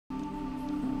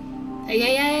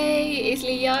Hey, it's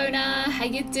Leona. How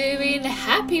you doing?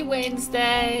 Happy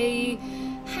Wednesday.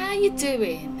 How you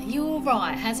doing? Are you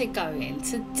alright? How's it going?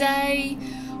 Today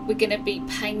we're going to be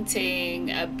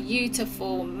painting a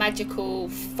beautiful magical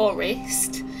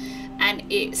forest, and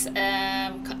it's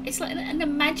like an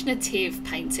imaginative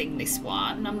painting, this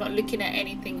one. I'm not looking at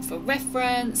anything for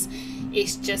reference.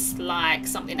 It's just like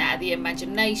something out of the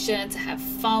imagination to have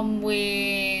fun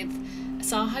with.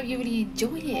 So I hope you really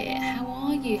enjoy it. How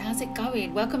are you? How's it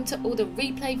going? Welcome to all the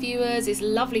replay viewers. It's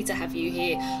lovely to have you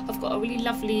here. I've got a really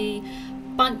lovely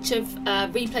bunch of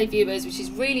replay viewers, which is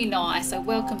really nice. So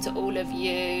welcome to all of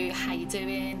you. How you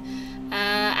doing?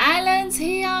 Alan's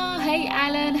here. Hey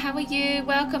Alan, how are you?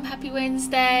 Welcome. Happy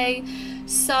Wednesday.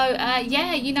 So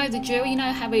yeah, you know the drill, you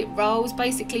know how it rolls.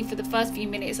 Basically for the first few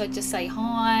minutes I just say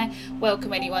hi,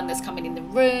 welcome anyone that's coming in the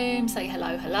room, say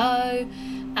hello,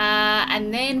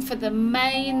 and then for the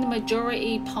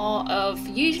majority part of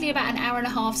usually about an hour and a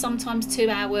half, sometimes 2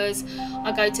 hours,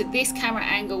 I go to this camera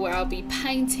angle where I'll be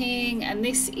painting, and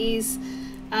this is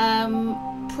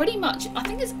pretty much, I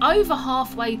think it's over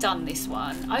halfway done, this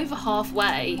one, over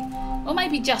halfway, or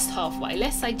maybe just halfway,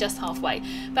 let's say just halfway.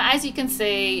 But as you can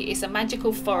see, it's a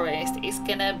magical forest. It's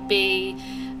gonna be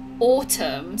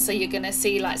autumn, so you're gonna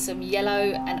see like some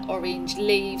yellow and orange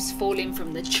leaves falling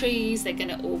from the trees. They're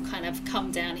gonna all kind of come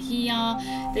down here.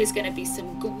 There's gonna be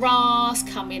some grass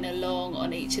coming along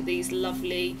on each of these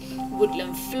lovely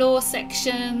woodland floor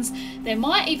sections. There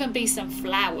might even be some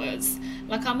flowers,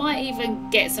 like I might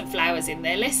even get some flowers in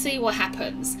there. Let's see what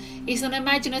happens. It's an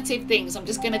imaginative thing, so I'm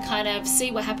just gonna kind of see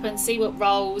what happens, see what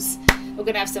rolls. We're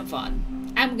gonna have some fun.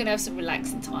 I'm gonna have some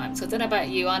relaxing time. So I don't know about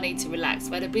you, I need to relax.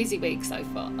 I've had a busy week so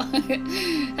far.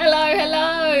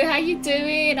 hello, how you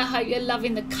doing? I hope you're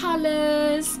loving the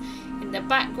colours in the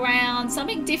background.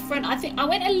 Something different. I think I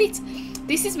went a little,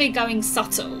 this is me going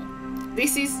subtle.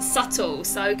 This is subtle.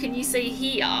 So can you see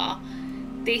here,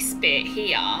 this bit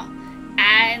here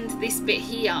and this bit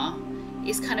here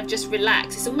is kind of just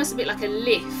relaxed. It's almost a bit like a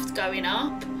lift going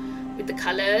up with the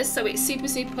colours. So it's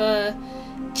super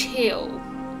chill.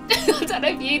 I don't know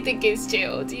if you think it's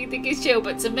chill. Do you think it's chill?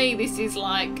 But to me, this is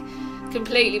like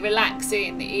completely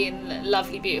relaxing in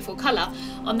lovely, beautiful colour.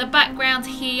 On the background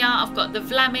here, I've got the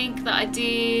Vlamink that I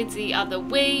did the other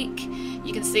week.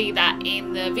 You can see that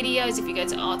in the videos. If you go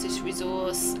to Artist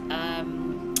Resource,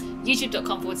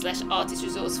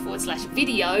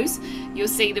 youtube.com/artistresource/videos, you'll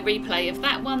see the replay of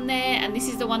that one there. And this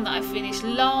is the one that I finished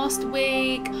last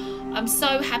week. I'm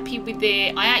so happy with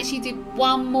it. I actually did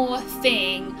one more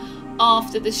thing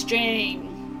after the stream.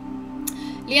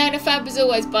 Leona, fab as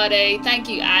always, buddy. Thank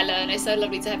you, Alan. It's so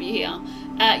lovely to have you here.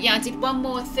 Yeah, I did one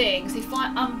more thing. So if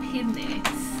I unpin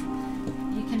this,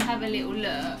 you can have a little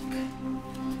look.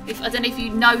 I don't know if you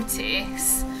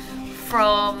notice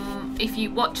from, if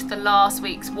you watched the last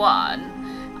week's one,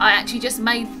 I actually just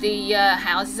made the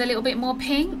houses a little bit more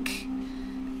pink.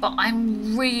 But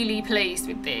I'm really pleased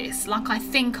with this. Like, I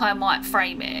think I might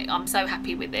frame it. I'm so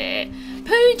happy with it.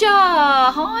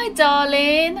 Pooja, hi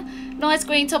darling. Nice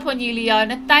green top on you,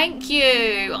 Leona. Thank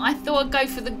you. I thought I'd go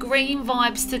for the green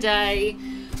vibes today.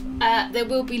 There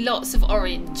will be lots of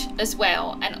orange as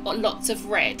well, and lots of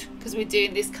red, because we're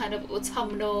doing this kind of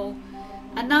autumnal,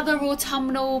 another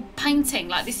autumnal painting.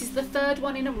 Like, this is the third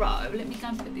one in a row. Let me go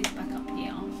and put this back up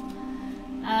here.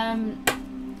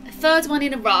 Third one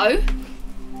in a row.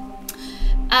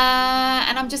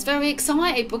 And I'm just very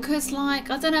excited because, like,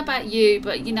 I don't know about you,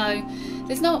 but you know,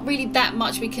 there's not really that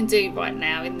much we can do right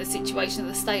now in the situation of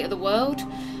the state of the world,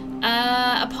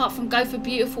 apart from go for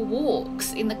beautiful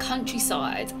walks in the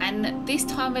countryside. And this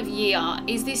time of year,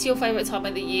 is this your favourite time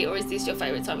of the year, or is this your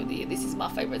favourite time of the year? This is my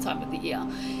favourite time of the year.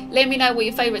 Let me know what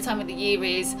your favourite time of the year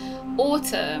is.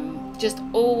 Autumn just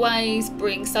always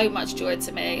brings so much joy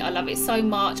to me. I love it so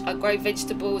much. I grow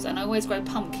vegetables and I always grow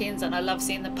pumpkins, and I love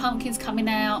seeing the pumpkins coming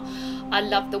out. I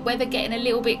love the weather getting a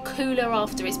little bit cooler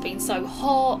after it's been so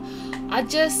hot. I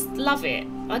just love it.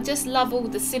 I just love all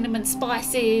the cinnamon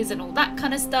spices and all that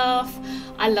kind of stuff.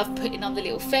 I love putting on the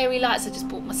little fairy lights. I just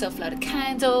bought myself a load of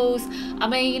candles. I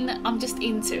mean, I'm just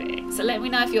into it. So let me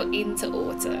know if you're into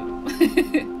autumn.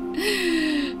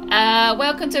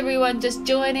 Welcome to everyone just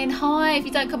joining. Hi, if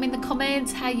you don't come in the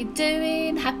comments, how you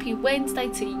doing? Happy Wednesday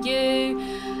to you.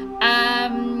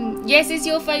 Yes, it's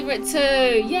your favourite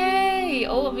too. Yay!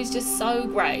 Autumn is just so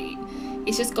great.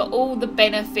 It's just got all the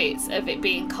benefits of it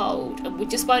being cold, and we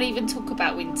just won't even talk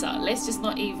about winter. Let's just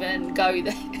not even go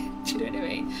there. Do you know what I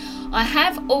mean? I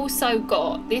have also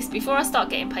got this, before I start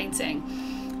getting painting,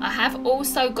 I have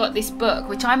also got this book,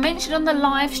 which I mentioned on the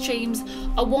live streams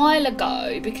a while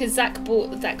ago, because Zach,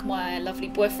 my lovely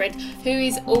boyfriend, who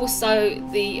is also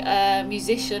the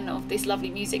musician of this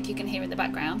lovely music you can hear in the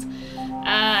background,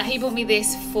 he bought me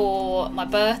this for my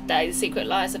birthday, The Secret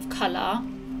Lies of Colour,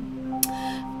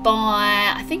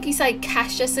 by, I think you say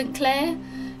Kasia St. Clair.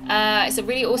 It's a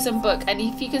really awesome book, and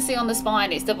if you can see on the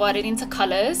spine, it's divided into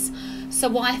colours.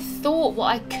 So I thought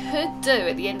what I could do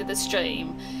at the end of the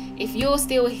stream, if you're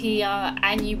still here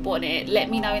and you want it, let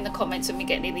me know in the comments when we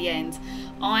get near the end.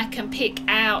 I can pick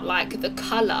out like the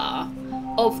colour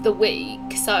of the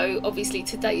week. So obviously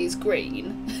today is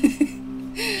green.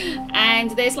 And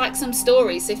there's like some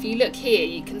stories. So if you look here,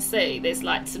 you can see there's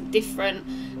like some different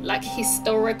like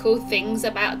historical things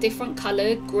about different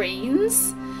coloured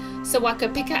greens. So I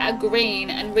could pick out a green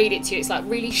and read it to you. It's like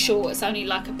really short. It's only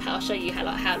like I'll show you how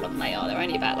long they are. They're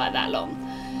only about like that long.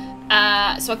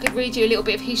 So I could read you a little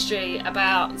bit of history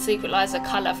about Secret Lies of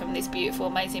Colour from this beautiful,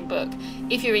 amazing book,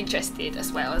 if you're interested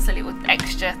as well. As a little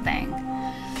extra thing.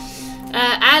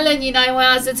 Alan, you know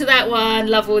my answer to that one.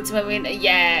 Love autumn and winter.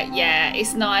 Yeah,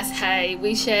 it's nice. Hey,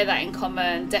 we share that in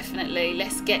common, definitely.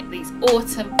 Let's get these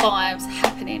autumn vibes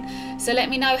happening. So let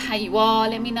me know how you are.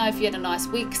 Let me know if you had a nice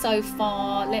week so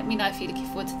far. Let me know if you're looking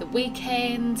forward to the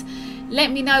weekend.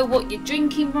 Let me know what you're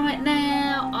drinking right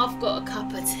now. I've got a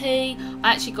cup of tea.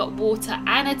 I actually got water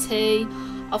and a tea.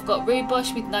 I've got rhubarb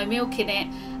with no milk in it,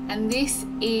 and this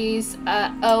is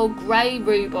Earl Grey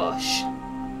rhubarb.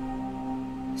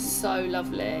 So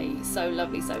lovely, so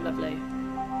lovely, so lovely.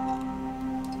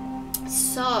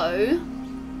 So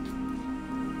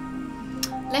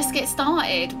let's get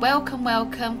started. Welcome,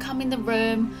 welcome. Come in the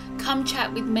room, come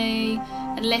chat with me,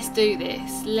 and let's do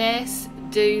this. Let's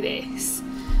do this.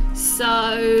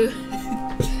 So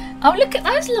oh, look at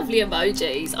those lovely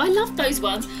emojis. I love those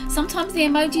ones. Sometimes the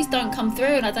emojis don't come through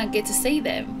and I don't get to see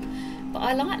them, but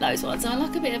I like those ones. I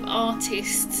like a bit of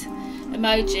artist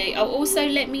emoji. Oh, also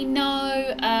let me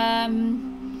know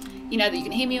you know that you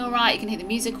can hear me all right, you can hear the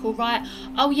music all right.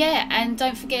 Oh yeah, and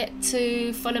don't forget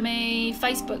to follow me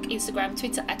Facebook, Instagram,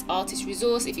 Twitter at Artist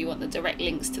Resource if you want the direct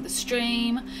links to the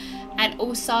stream, and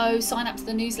also sign up to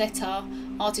the newsletter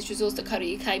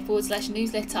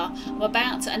artistresource.co.uk/newsletter. I'm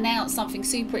about to announce something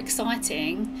super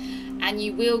exciting, and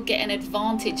you will get an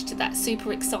advantage to that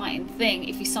super exciting thing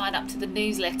if you sign up to the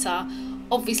newsletter.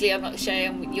 Obviously I'm not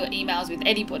sharing your emails with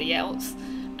anybody else,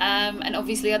 and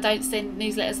obviously I don't send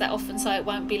newsletters that often, so it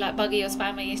won't be like buggy or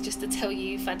spammy. It's just to tell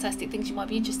you fantastic things you might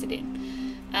be interested in.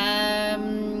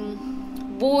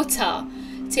 Water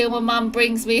till my mum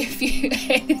brings me a few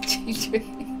energy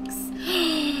drinks.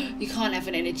 You can't have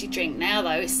an energy drink now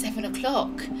though, it's 7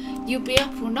 o'clock. You'll be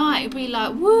up all night, you'll be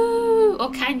like woo. Or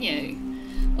can you?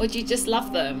 Or do you just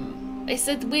love them? It's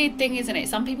a weird thing, isn't it?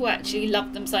 Some people actually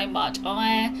love them so much.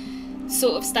 I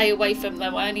sort of stay away from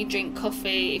them. I only drink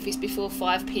coffee if it's before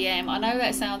 5 PM. I know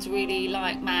that sounds really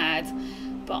like mad,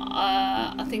 but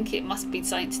I think it must be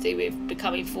something to do with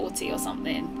becoming 40 or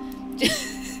something. Do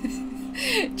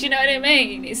you know what I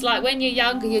mean? It's like when you're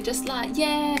younger, you're just like,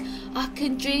 yeah, I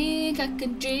can drink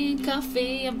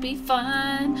coffee and be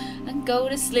fine and go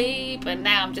to sleep. And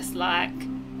now I'm just like,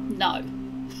 no.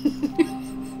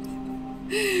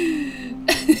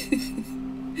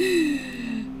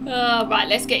 Right,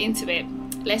 let's get into it.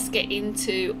 Let's get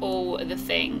into all the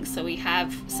things so we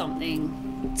have something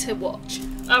to watch.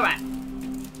 All right,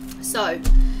 so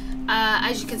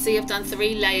as you can see, I've done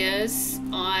 3 layers.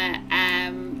 I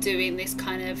am doing this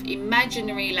kind of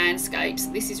imaginary landscape, so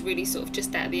this is really sort of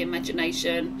just out of the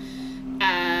imagination,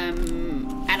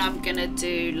 and I'm gonna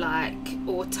do like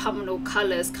autumnal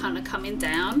colors kind of coming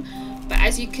down, but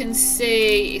as you can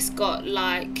see, it's got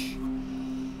like,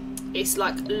 it's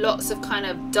like lots of kind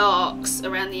of darks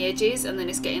around the edges, and then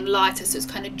it's getting lighter, so it's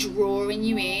kind of drawing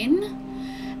you in.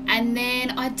 And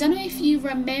then I don't know if you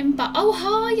remember, oh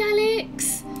hi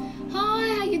Alex,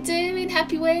 hi, how you doing?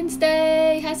 Happy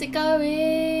Wednesday, how's it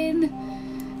going?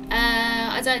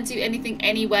 I don't do anything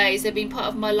anyways, they've been part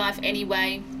of my life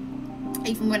anyway.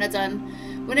 Even when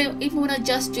even when I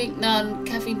just drink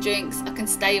non-caffeine drinks, I can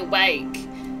stay awake.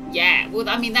 Yeah, well,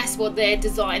 I mean, that's what they're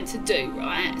designed to do,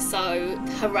 right? So,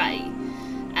 hooray.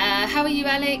 How are you,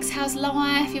 Alex? How's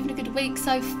life? You having a good week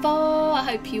so far? I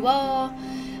hope you are.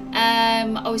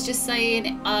 I was just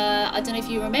saying, I don't know if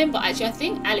you remember, actually, I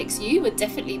think, Alex, you were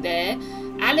definitely there.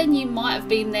 Alan, you might have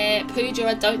been there. Pooja,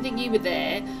 I don't think you were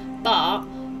there. But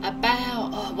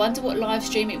about, I wonder what live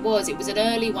stream it was. It was an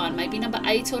early one, maybe number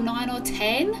 8 or 9 or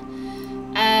 10.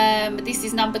 This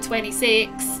is number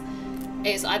 26.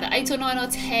 It's either 8 or 9 or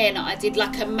 10. I did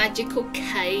like a magical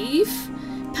cave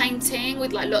painting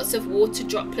with like lots of water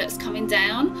droplets coming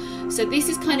down. So this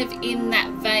is kind of in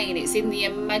that vein. It's in the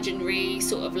imaginary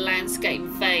sort of landscape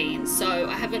vein. So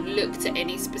I haven't looked at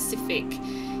any specific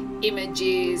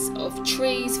images of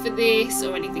trees for this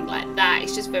or anything like that.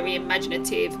 It's just very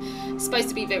imaginative. It's supposed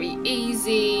to be very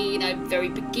easy, you know, very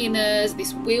beginners.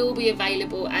 This will be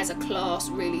available as a class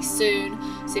really soon,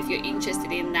 so if you're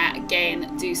interested in that,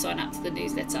 again, do sign up to the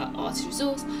newsletter,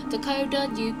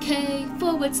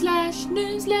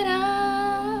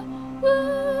 artistresource.co.uk/newsletter.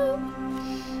 Woo!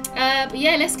 But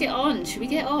yeah, let's get on. Should we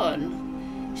get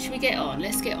on? Should we get on?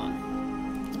 Let's get on.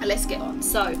 Let's get on.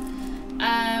 So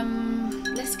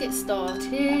let's get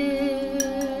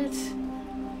started.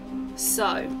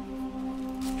 So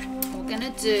we're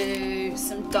gonna do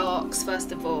some darks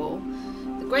first of all.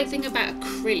 The great thing about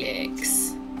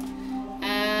acrylics,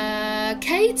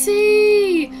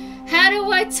 Katie, how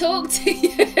do I talk to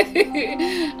you?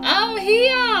 I'm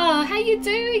here. How you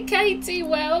doing, Katie?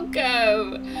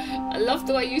 Welcome. I love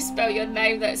the way you spell your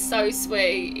name. That's so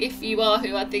sweet. If you are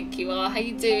who I think you are. How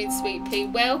you doing, sweet pea?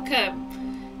 Welcome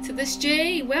to the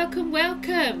stream. Welcome,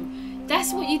 welcome.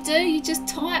 That's what you do. You just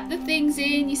type the things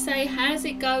in. You say, how's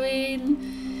it going?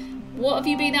 What have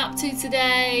you been up to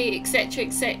today? Etc,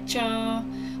 etc.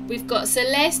 We've got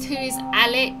Celeste, who is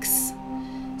Alex.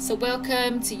 So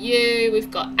welcome to you. We've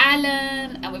got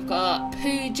Alan and we've got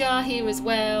Pooja here as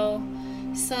well.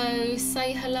 So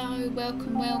say hello,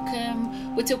 welcome,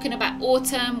 welcome. We're talking about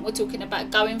autumn. We're talking about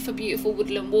going for beautiful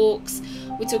woodland walks.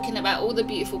 We're talking about all the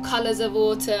beautiful colours of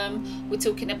autumn. We're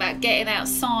talking about getting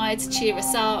outside to cheer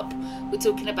us up. We're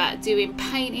talking about doing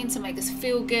painting to make us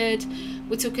feel good.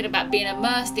 We're talking about being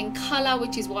immersed in colour,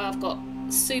 which is why I've got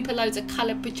super loads of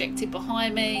colour projected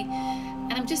behind me.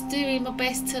 And I'm just doing my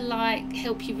best to like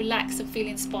help you relax and feel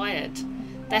inspired.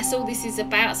 That's all this is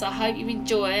about, so I hope you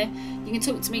enjoy. You can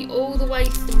talk to me all the way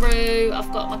through.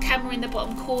 I've got my camera in the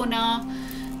bottom corner,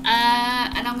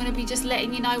 and I'm going to be just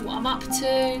letting you know what I'm up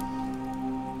to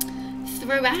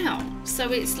throughout.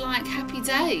 So it's like happy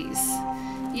days,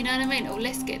 you know what I mean? Oh,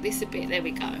 let's get this a bit, there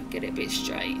we go, get it a bit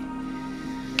straight.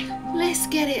 Let's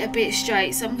get it a bit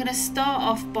straight. So I'm going to start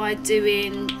off by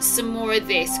doing some more of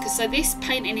this, because so this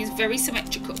painting is very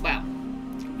symmetrical. Well,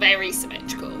 very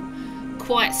symmetrical,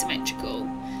 quite symmetrical.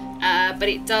 But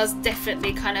it does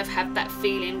definitely kind of have that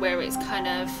feeling where it's kind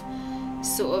of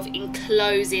sort of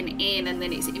enclosing in, and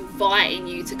then it's inviting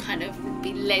you to kind of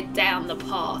be led down the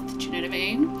path. Do you know what I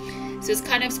mean? So it's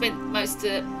kind of supposed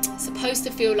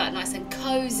to feel like nice and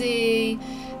cozy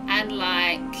and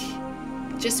like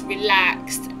just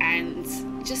relaxed and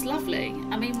just lovely.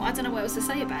 I mean, I don't know what else to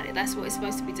say about it. That's what it's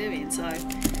supposed to be doing. So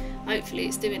hopefully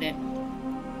it's doing it.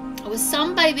 I was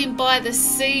sunbathing by the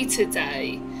sea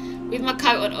today with my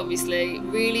coat on, obviously.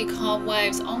 Really calm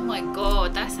waves. Oh my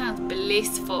god, that sounds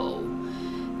blissful.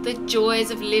 The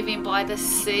joys of living by the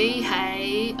sea,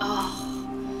 hey? Oh,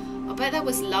 I bet that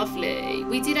was lovely.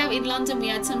 We did out in London, we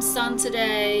had some sun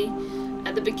today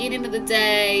at the beginning of the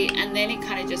day, and then it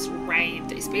kind of just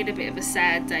rained. It's been a bit of a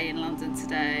sad day in London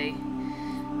today,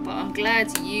 but I'm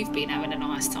glad you've been having a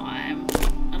nice time,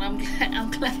 and I'm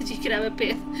glad you could have a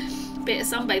bit of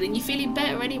sunbathing. You're feeling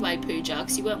better anyway, Pooja,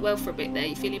 because you weren't well for a bit there.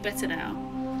 You're feeling better now.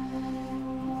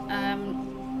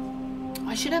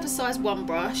 I should have a size 1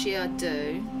 brush. Yeah, I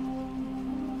do.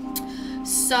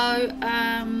 So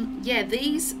yeah,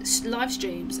 these live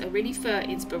streams are really for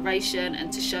inspiration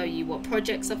and to show you what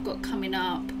projects I've got coming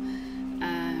up,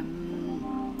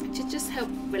 to just help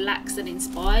relax and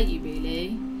inspire you,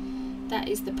 really. That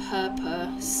is the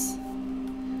purpose.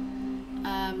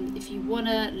 If you want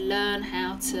to learn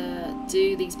how to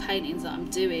do these paintings that I'm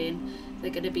doing, they're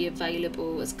going to be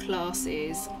available as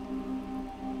classes,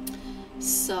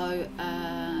 so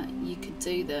you can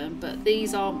do them. But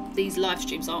these live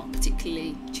streams aren't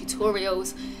particularly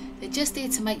tutorials. They're just here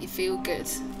to make you feel good,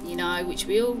 you know, which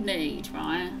we all need,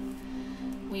 right?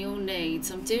 We all need.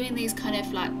 So I'm doing these kind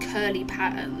of like curly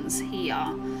patterns here.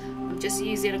 I'm just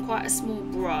using quite a small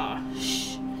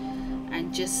brush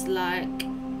and just like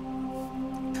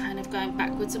kind of going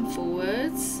backwards and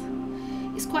forwards.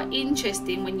 It's quite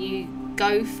interesting when you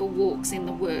go for walks in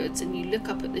the woods and you look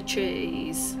up at the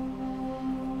trees,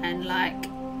 and like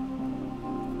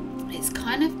it's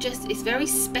kind of just, it's very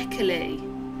speckly,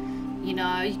 you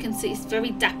know, you can see it's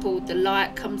very dappled. The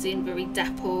light comes in very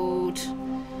dappled.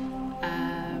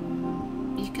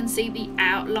 You can see the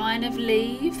outline of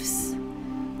leaves,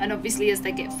 and obviously as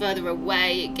they get further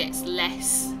away it gets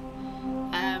less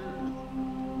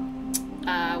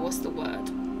what's the word,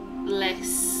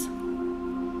 less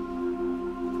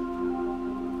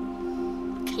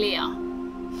clear.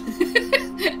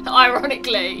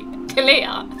 Ironically,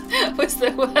 Glitter was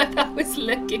the word I was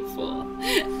looking for.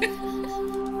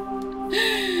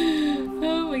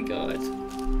 Oh my god.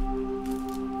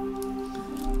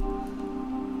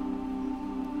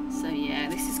 So yeah,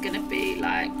 this is gonna be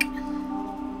like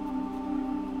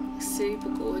super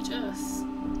gorgeous.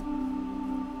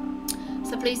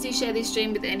 So please do share this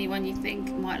stream with anyone you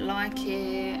think might like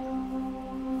it.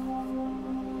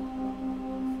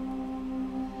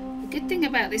 The good thing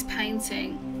about this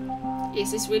painting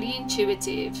is it's really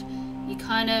intuitive. You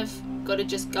kind of got to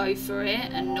just go for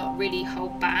it and not really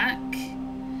hold back.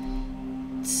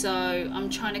 So I'm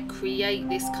trying to create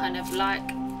this kind of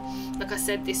like I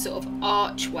said, this sort of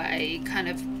archway kind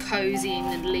of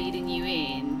cozying and leading you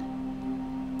in.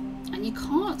 And you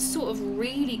can't sort of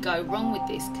really go wrong with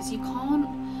this because you can't,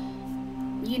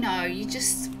 you know, you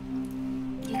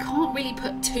can't really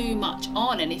put too much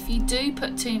on. And if you do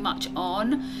put too much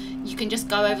on, you can just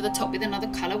go over the top with another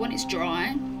colour when it's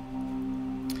dry.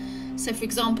 So for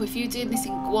example, if you're doing this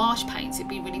in gouache paints, it'd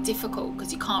be really difficult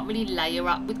because you can't really layer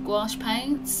up with gouache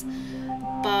paints.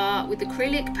 But with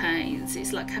acrylic paints,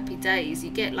 it's like happy days.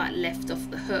 You get like left off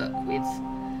the hook with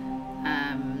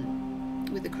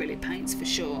acrylic paints for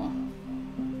sure.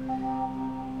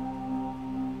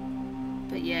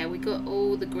 But yeah, we got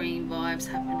all the green vibes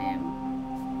happening.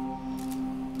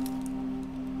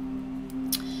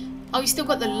 Oh, you still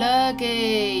got the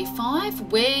lurgy.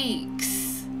 5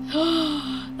 weeks.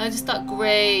 I just got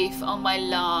grief. Oh my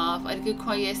love. I had a good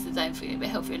cry yesterday. I'm feeling a bit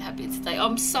healthier and happier today.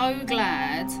 I'm so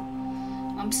glad.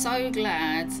 I'm so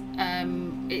glad.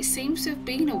 It seems to have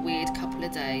been a weird couple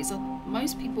of days.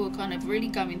 Most people are kind of really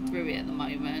going through it at the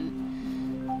moment,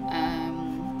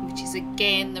 which is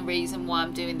again the reason why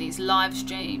I'm doing these live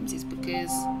streams, is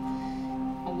because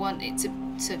I want it to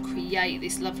create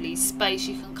this lovely space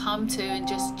you can come to and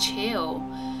just chill.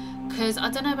 Because I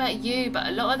don't know about you, but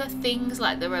a lot of the things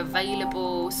like that are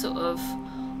available sort of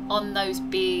on those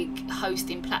big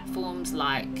hosting platforms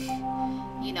like,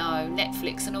 you know,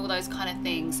 Netflix and all those kind of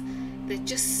things, they're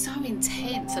just so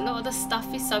intense. A lot of the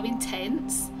stuff is so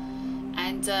intense,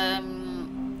 and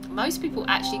most people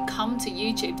actually come to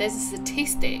YouTube. There's a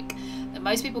statistic that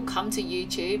most people come to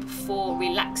YouTube for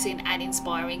relaxing and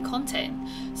inspiring content.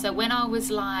 So when I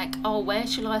was like, oh, where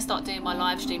should I start doing my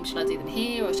live stream? Should I do them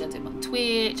here or should I do them on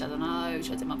Twitch? I don't know.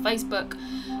 Should I do them on Facebook?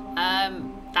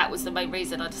 That was the main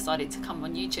reason I decided to come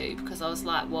on YouTube, because I was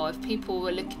like, well, if people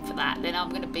were looking for that, then I'm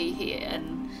going to be here,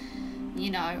 and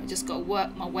you know, I just got to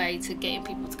work my way to getting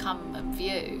people to come and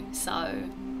view. So,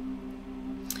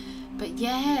 but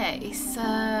yeah, it's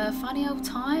funny old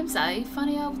times, eh?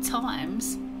 Funny old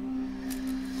times.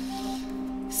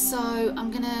 So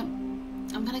I'm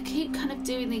gonna keep kind of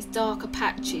doing these darker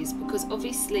patches, because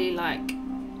obviously, like,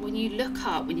 when you look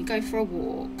up, when you go for a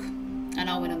walk, and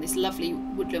I went on this lovely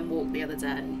woodland walk the other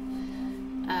day,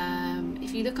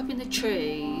 if you look up in the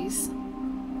trees,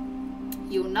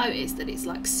 you'll notice that it's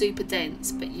like super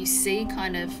dense, but you see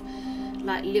kind of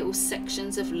like little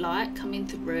sections of light coming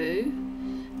through,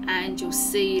 and you'll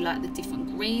see like the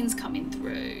different greens coming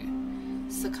through.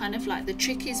 So kind of like the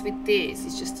trick is with this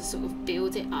is just to sort of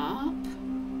build it up.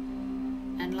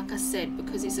 And like I said,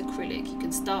 because it's acrylic, you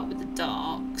can start with the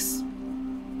darks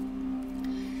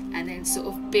and then sort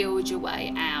of build your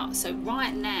way out. So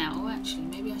right now, actually,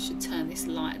 maybe I should turn this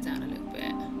light down a little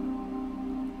bit.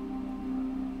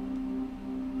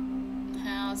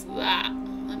 How's that?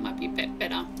 That might be a bit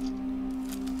better.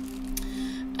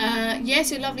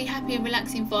 Yes, your lovely, happy and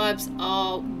relaxing vibes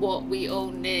are what we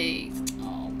all need.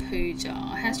 Oh, Pooja,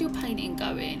 how's your painting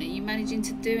going? Are you managing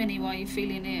to do any while you're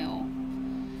feeling ill?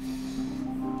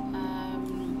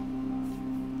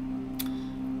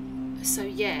 So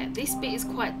yeah, this bit is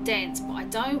quite dense, but I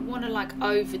don't want to like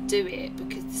overdo it,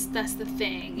 because that's the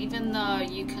thing. Even though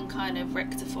you can kind of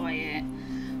rectify it,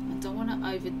 I don't want to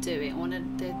overdo it. I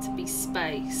want there to be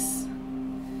space.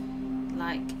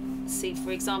 Like, see,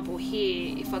 for example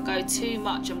here, if I go too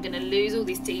much, I'm going to lose all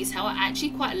this detail. I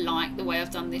actually quite like the way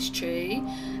I've done this tree,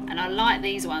 and I like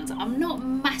these ones. I'm not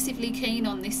massively keen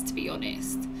on this, to be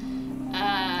honest.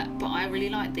 But I really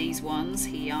like these ones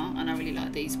here, and I really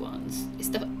like these ones.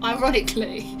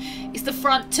 Ironically, it's the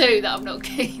front two that I'm not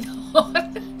keen on.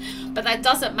 But that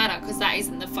doesn't matter, because that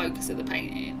isn't the focus of the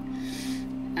painting.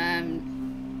 And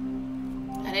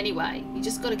anyway, you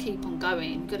just got to keep on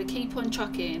going. You've got to keep on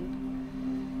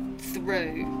trucking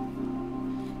through.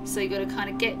 So you've got to kind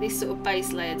of get this sort of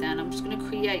base layer down. I'm just going to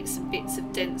create some bits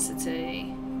of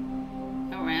density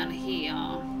around here.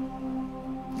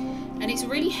 And it's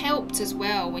really helped as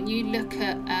well when you look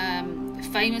at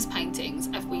famous paintings,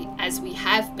 as we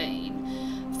have been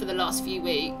for the last few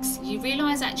weeks. You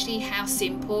realise actually how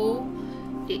simple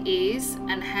it is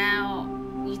and how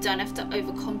you don't have to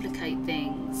overcomplicate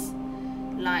things.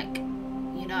 Like,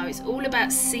 you know, it's all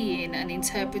about seeing and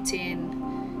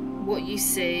interpreting what you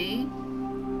see.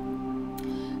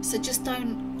 So just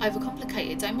don't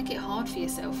overcomplicate it. Don't make it hard for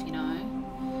yourself, you know.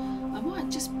 I might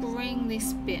just bring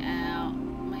this bit out,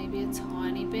 maybe a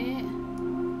tiny bit.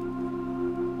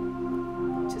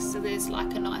 Just so there's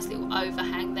like a nice little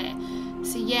overhang there.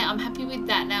 So yeah, I'm happy with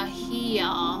that. Now here,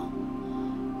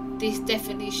 this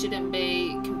definitely shouldn't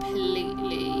be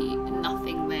completely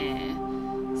nothing there.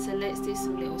 So let's do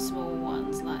some little small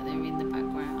ones like they're in the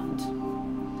background.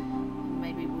 And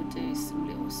maybe we'll do some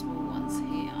little small ones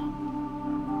here.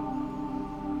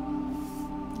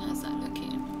 How's that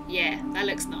looking? Yeah, that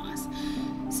looks nice.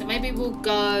 So maybe we'll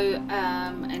go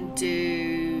and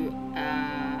do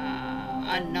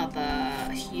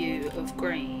another hue of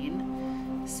green.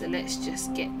 So let's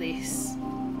just get this.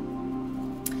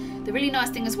 The really nice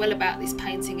thing as well about this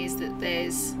painting is that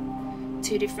there's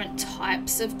two different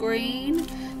types of green.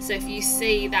 So if you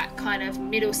see that kind of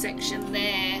middle section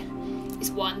there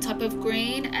is one type of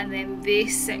green, and then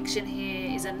this section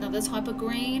here is another type of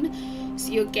green.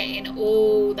 So you're getting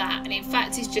all that, and in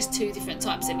fact it's just two different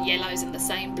types of yellows and the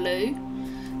same blue.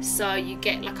 So you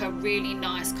get like a really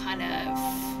nice kind of,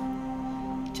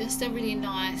 just a really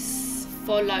nice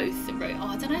follow through. Oh,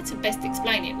 I don't know how to best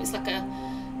explain it, but it's like a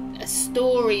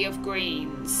story of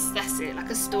greens. That's it, like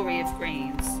a story of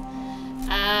greens.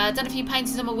 I don't know if you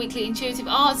painted on my weekly intuitive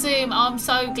art Zoom. I'm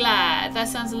so glad. That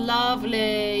sounds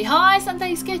lovely. Hi,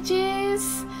 Sunday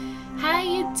Sketches. How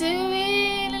you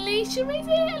doing? Alicia, is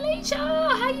it? Alicia,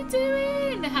 how you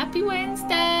doing? Happy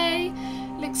Wednesday.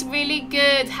 Looks really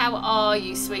good. How are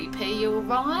you, sweet pea? You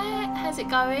alright? How's it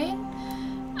going?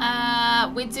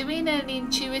 We're doing an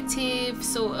intuitive,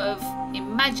 sort of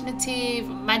imaginative,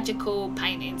 magical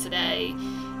painting today.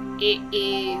 It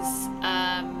is,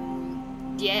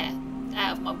 yeah,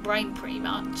 out of my brain pretty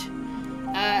much.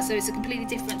 So it's a completely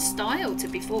different style to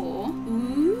before.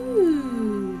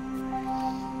 Ooh.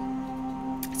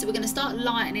 So we're going to start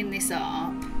lightening this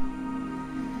up.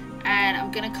 And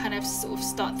I'm going to kind of sort of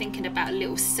start thinking about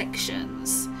little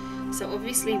sections. So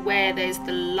obviously where there's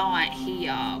the light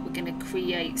here, we're going to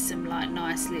create some like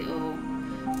nice little,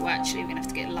 well actually we're going to have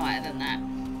to get lighter than that.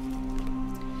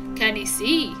 Can you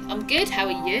see? I'm good, how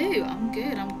are you? I'm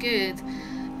good, I'm good.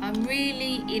 I'm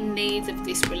really in need of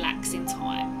this relaxing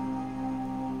time.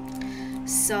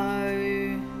 So,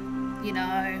 you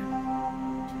know,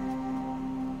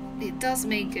 it does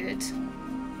me good.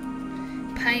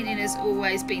 Painting has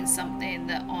always been something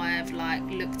that I've like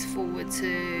looked forward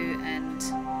to, and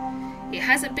it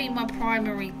hasn't been my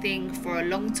primary thing for a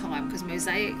long time, because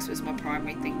mosaics was my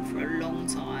primary thing for a long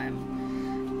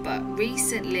time. But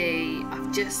recently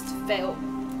I've just felt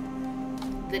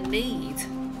the need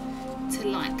to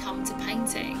like come to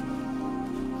painting,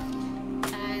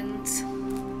 and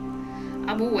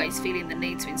I'm always feeling the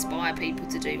need to inspire people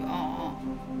to do art.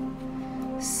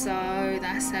 So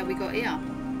that's how we got here.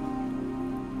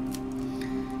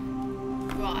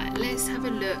 Right, let's have a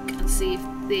look and see if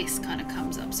this kind of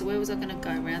comes up. So where was I going to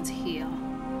go? Around here.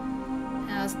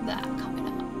 How's that coming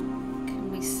up?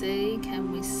 Can we see?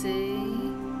 Can we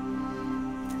see?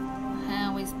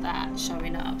 How is that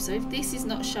showing up? So if this is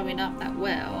not showing up that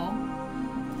well,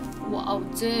 what I'll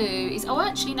do is, oh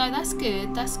actually no, that's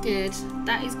good, that's good.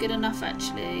 That is good enough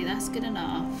actually, that's good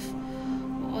enough.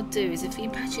 What I'll do is a few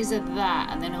patches of that,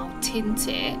 and then I'll tint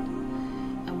it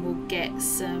and we'll get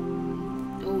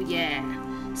some, oh yeah.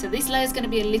 So this layer is going to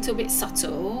be a little bit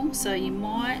subtle, so you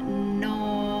might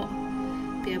not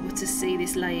be able to see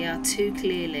this layer too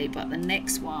clearly, but the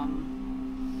next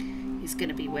one is going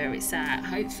to be where it's at.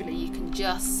 Hopefully you can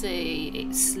just see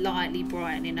it slightly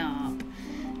brightening up.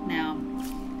 Now,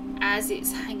 as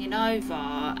it's hanging over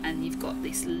and you've got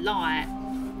this light,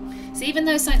 so even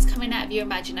though something's coming out of your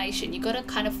imagination, you've got to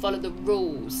kind of follow the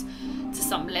rules to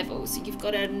some level. So you've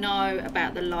got to know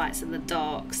about the lights and the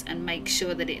darks and make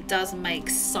sure that it does make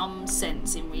some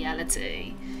sense in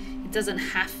reality. It doesn't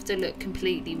have to look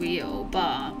completely real,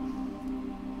 but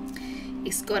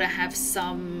it's got to have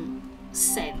some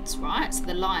sense, right? So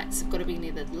the lights have got to be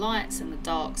near the lights and the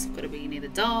darks have got to be near the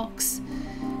darks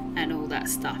and all that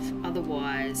stuff.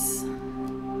 Otherwise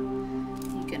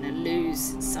you're going to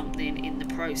lose something in the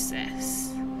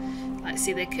process. Like,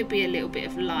 see, there could be a little bit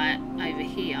of light over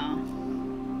here.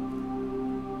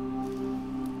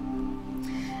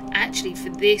 Actually, for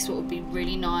this, what would be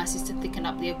really nice is to thicken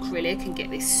up the acrylic and get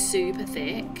this super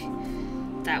thick.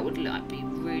 That would like be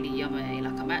really yummy.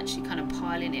 Like, I'm actually kind of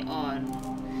piling it on.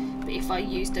 But if I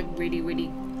used a really,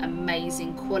 really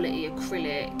amazing quality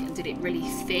acrylic and did it really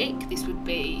thick, this would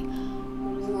be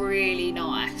really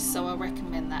nice, so I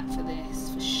recommend that for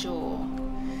this for sure.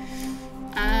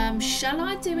 Shall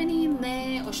I do any in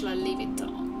there or shall I leave it dark?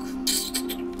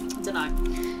 I don't know.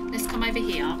 Let's come over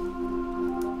here.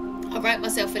 I wrote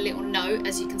myself a little note,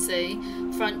 as you can see,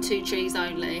 front 2 trees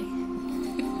only.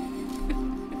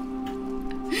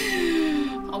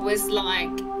 I was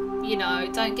like, you know,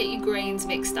 don't get your greens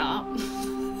mixed up.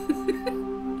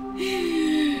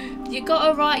 You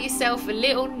gotta write yourself a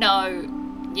little note,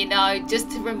 you know, just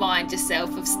to remind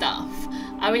yourself of stuff.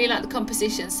 I really like the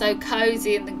composition, so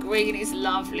cozy, and the green is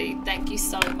lovely. Thank you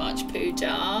so much,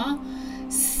 Pooja.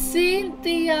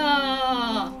 Cynthia,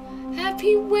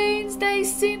 happy Wednesday,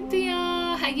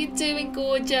 Cynthia. How you doing,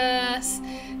 gorgeous?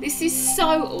 This is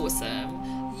so awesome.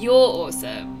 You're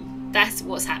awesome. That's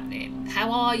what's happening.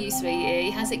 How are you, sweetie?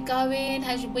 How's it going?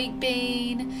 How's your week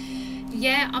been?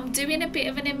 Yeah, I'm doing a bit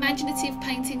of an imaginative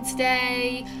painting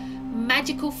today.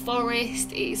 Magical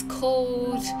Forest it is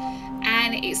called,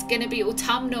 and it's going to be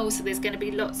autumnal, so there's going to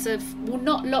be lots of, well,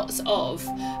 not lots of,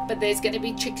 but there's going to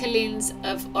be tricklings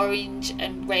of orange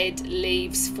and red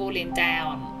leaves falling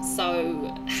down,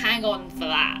 so hang on for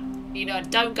that. You know,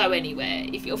 don't go anywhere.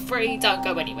 If you're free, don't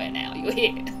go anywhere now. You're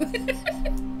here.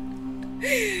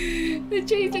 The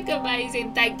trees look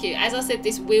amazing. Thank you. As I said,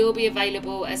 this will be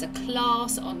available as a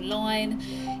class online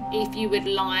if you would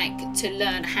like to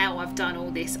learn how I've done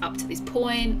all this up to this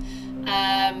point.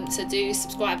 So do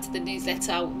subscribe to the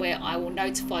newsletter where I will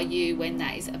notify you when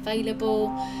that is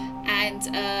available. And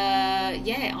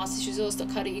yeah,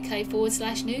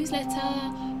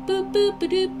 artistresource.co.uk/newsletter. Boop boop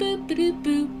boop boop boop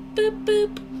boop boop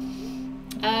boop.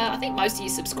 I think most of you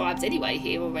subscribed anyway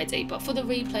here already, but for the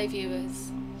replay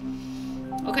viewers.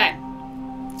 Okay,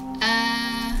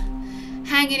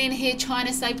 hanging in here, trying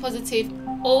to stay positive.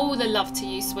 All the love to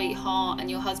you, sweetheart, and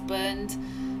your husband.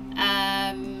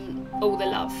 All the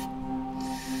love.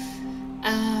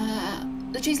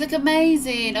 The trees look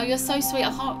amazing. Oh, you're so sweet.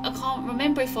 I can't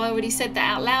remember if I already said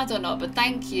that out loud or not, but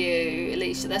thank you,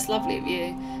 Alicia. That's lovely of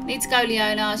you. Need to go,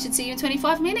 Leona. I should see you in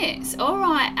 25 minutes. All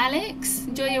right, Alex.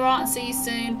 Enjoy your art and see you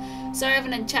soon. Sorry I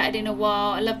haven't chatted in a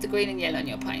while. I love the green and yellow on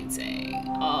your painting.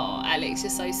 Oh, Alex, you're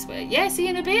so sweet. Yeah, see you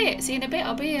in a bit. See you in a bit.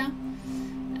 I'll be here.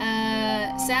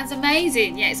 Sounds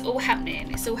amazing. Yeah, it's all happening.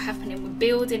 It's all happening. We're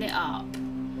building it up.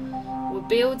 We're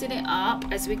building it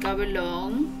up as we go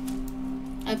along.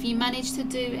 Have you managed to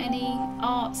do any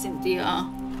art, Cynthia?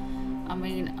 I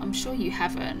mean, I'm sure you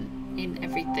haven't in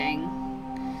everything.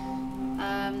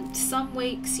 Some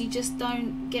weeks you just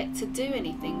don't get to do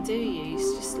anything, do you?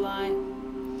 It's just like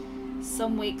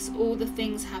some weeks all the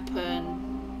things happen.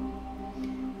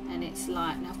 And it's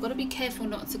like, now I've got to be careful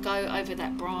not to go over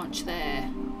that branch there.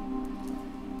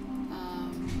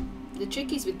 The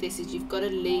trick is with this is you've got to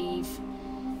leave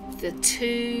the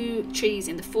 2 trees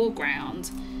in the foreground.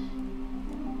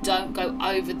 Don't go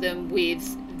over them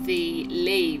with the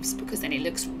leaves because then it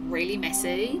looks really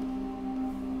messy.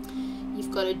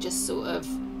 You've got to just sort of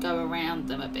go around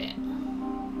them a bit.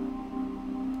 And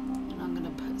I'm going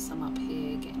to put some up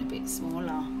here, getting a bit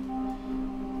smaller.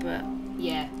 But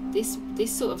yeah, this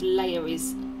sort of layer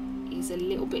is a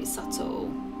little bit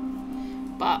subtle,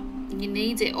 but you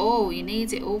need it all. You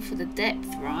need it all for the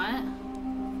depth, right?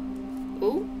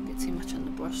 Oh, a bit too much on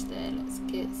the brush there. Let's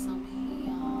get some here.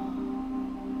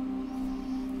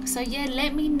 So yeah,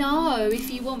 let me know if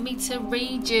you want me to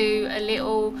read you a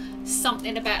little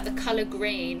something about the colour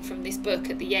green from this book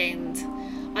at the end.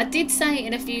 I did say it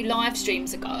in a few live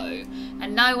streams ago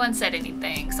and no one said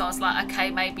anything, so I was like,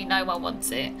 okay, maybe no one wants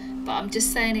it, but I'm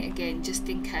just saying it again just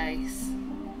in case.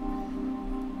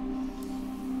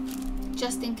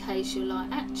 Just in case you're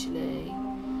like, actually,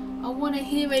 I want to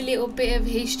hear a little bit of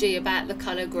history about the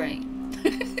colour green.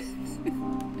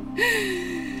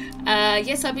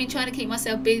 Yes, I've been trying to keep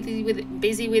myself busy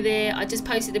with it. I just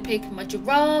posted a pic of my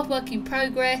giraffe, work in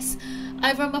progress,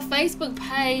 over on my Facebook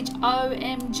page.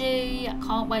 OMG, I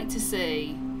can't wait to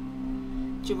see.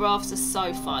 Giraffes are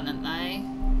so fun, aren't they?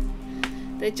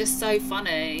 They're just so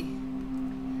funny.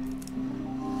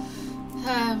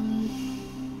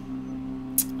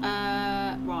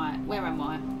 Right, where am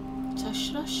I? So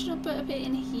should I put a bit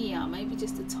in here? Maybe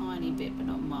just a tiny bit, but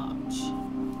not much.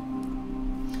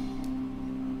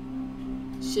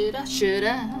 Should I?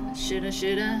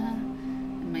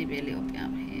 And maybe a little bit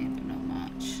up here, but not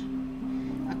much.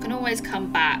 I can always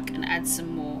come back and add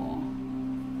some more.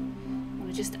 I'm going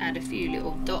to just add a few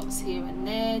little dots here and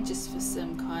there, just for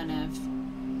some kind of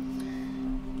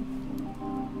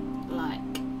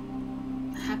like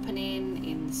happening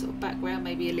in the sort of background.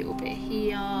 Maybe a little bit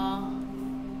here,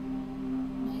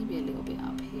 maybe a little bit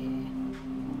up here.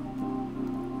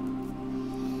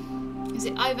 Is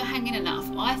it overhanging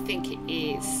enough? I think it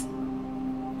is.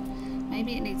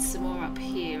 Maybe it needs some more up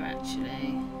here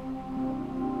actually.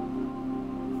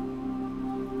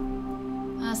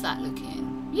 How's that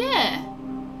looking? Yeah.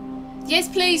 Yes,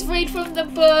 please read from the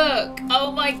book.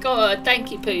 Oh my god,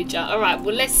 thank you, Pooja. All right,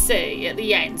 well, let's see at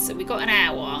the end. So we've got an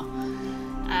hour.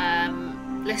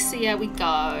 Let's see how we go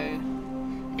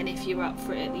and if you're up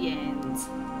for it at the end.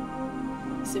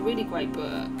 It's a really great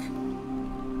book.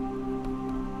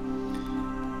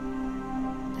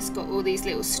 It's got all these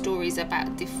little stories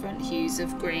about different hues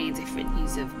of green, different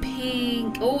hues of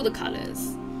pink, all the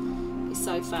colours. It's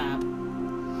so fab.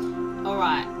 All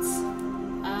right.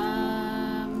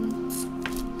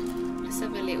 Let's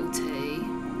have a little tea.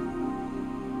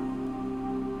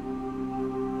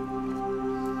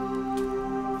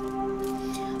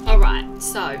 All right.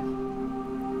 So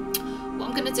what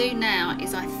I'm going to do now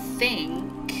is I think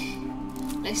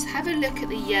let's have a look at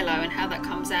the yellow and how that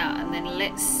comes out, and then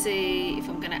let's see if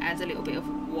I'm going to add a little bit of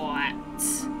white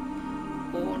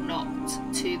or not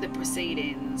to the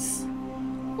proceedings,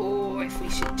 or if we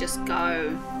should just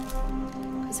go,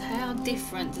 because how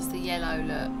different does the yellow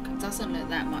look? It doesn't look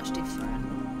that much different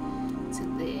to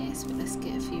this, but let's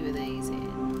get a few of these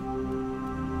in.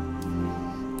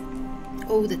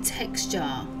 Oh, the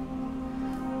texture.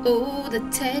 Oh, the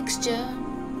texture.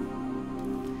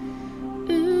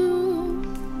 Ooh.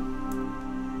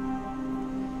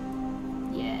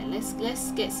 Yeah,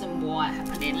 let's get some white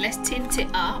happening. Let's tint it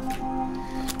up.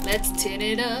 Let's tint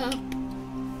it up.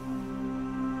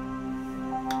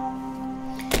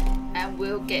 And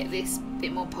we'll get this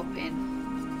bit more popping.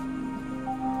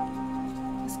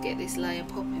 Let's get this layer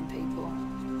popping, people.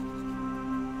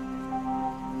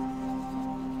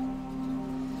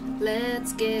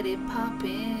 Let's get it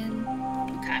popping.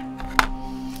 Okay.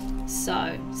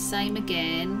 So, same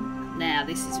again. Now,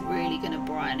 this is really going to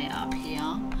brighten it up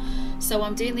here. So,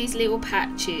 I'm doing these little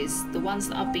patches, the ones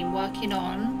that I've been working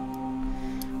on.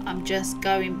 I'm just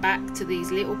going back to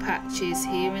these little patches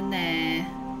here and there.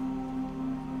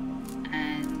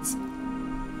 And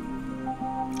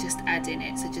just adding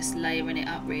it, so just layering it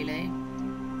up, really.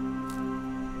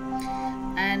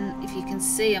 And if you can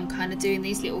see, I'm kind of doing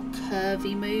these little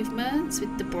curvy movements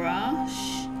with the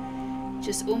brush,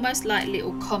 just almost like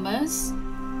little commas.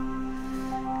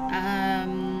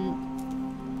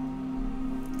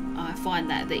 I find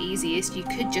that the easiest. You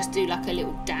could just do like a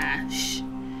little dash,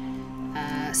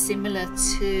 similar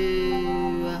to,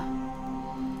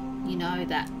 you know,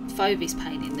 that Fauvis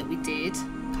painting that we did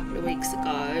a couple of weeks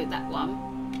ago, that one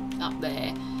up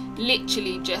there.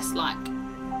 Literally just like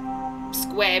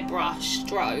square brush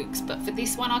strokes, but for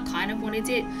this one I kind of wanted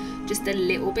it just a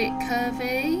little bit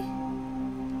curvy.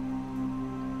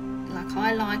 Like,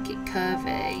 I like it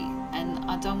curvy, and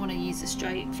I don't want to use a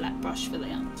straight flat brush for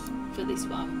this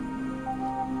one.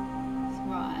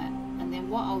 Right, and then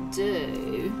what I'll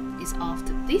do is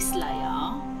after this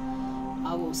layer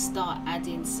I will start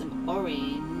adding some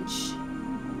orange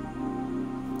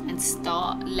and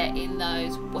start letting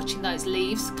watching those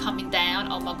leaves coming down.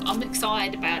 Oh my god, I'm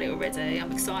excited about it already.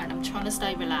 I'm excited. I'm trying to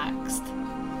stay relaxed,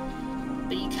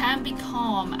 but you can be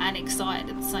calm and excited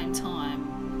at the same time.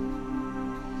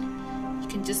 You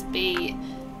can just be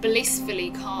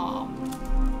blissfully calm.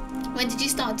 When did you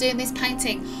start doing this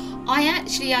painting? I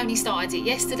actually only started it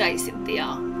yesterday,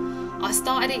 Cynthia. I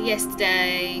started it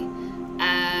yesterday,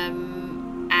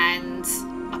 and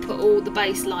I put all the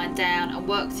baseline down and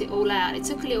worked it all out. It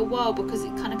took a little while because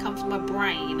it kind of comes from my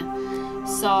brain,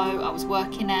 so I was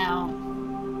working out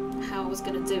how I was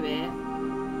going to do it.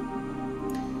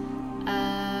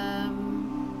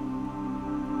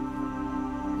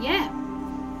 Yeah,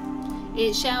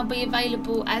 it shall be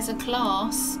available as a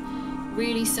class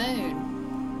really soon.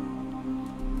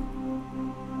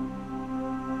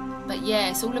 But yeah,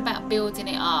 it's all about building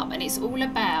it up, and it's all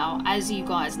about, as you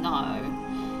guys know,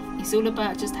 it's all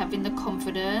about just having the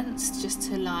confidence just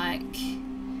to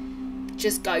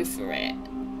just go for it,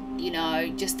 you know,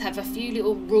 just have a few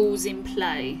little rules in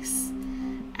place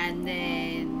and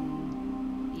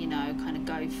then, you know, kind of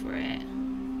go for it.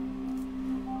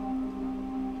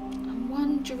 I'm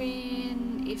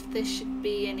wondering if there should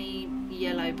be any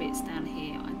yellow bits down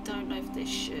here. I don't know if there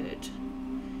should.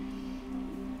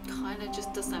 Kind of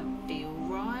just doesn't feel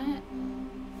right.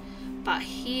 But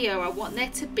here I want there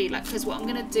to be like, because what I'm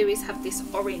going to do is have this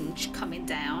orange coming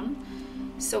down,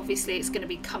 so obviously it's going to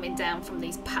be coming down from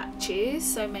these patches,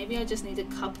 so maybe I just need a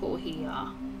couple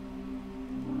here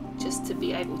just to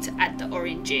be able to add the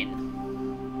orange in.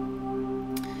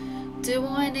 Do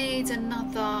I need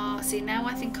another? See, now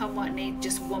I think I might need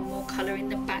just one more colour in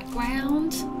the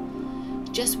background,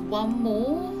 just one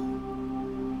more.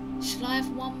 Shall I have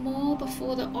one more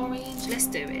before the orange? Let's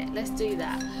do it. Let's do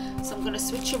that. So I'm going to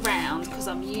switch around because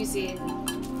I'm using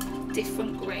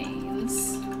different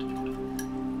greens.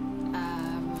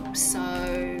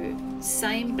 So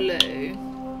same blue,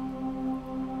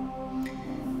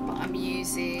 but I'm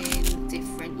using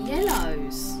different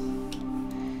yellows.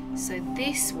 So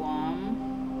this one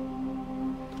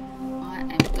I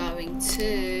am going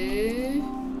to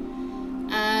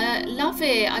love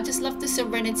it. I just love the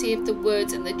serenity of the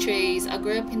woods and the trees. I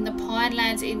grew up in the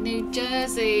Pinelands in New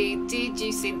Jersey. Did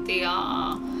you,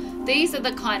 Cynthia? These are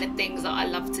the kind of things that I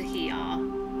love to hear.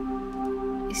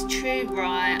 It's true,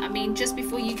 right? I mean, just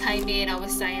before you came in, I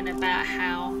was saying about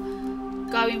how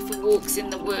going for walks in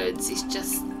the woods is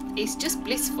it's just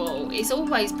blissful. It's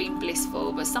always been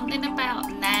blissful, but something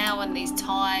about now and these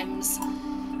times,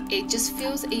 it just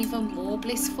feels even more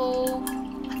blissful.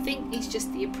 I think it's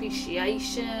just the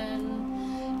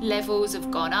appreciation levels have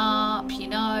gone up, you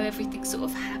know, everything's sort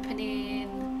of happening.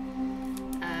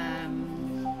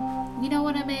 You know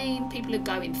what I mean? People are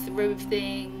going through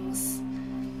things.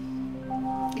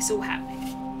 It's all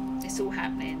happening. It's all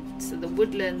happening. So the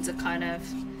woodlands are kind of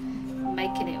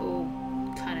making it all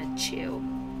kind of chill.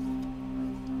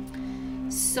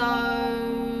 So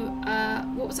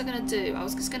what was I going to do? I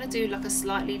was just going to do like a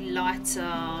slightly lighter,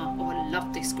 oh, I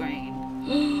love this green.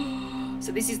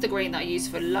 So this is the green that I use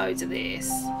for loads of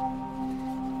this.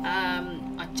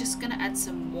 I'm just going to add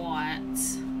some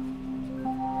white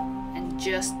and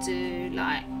just do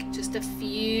like just a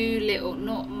few little,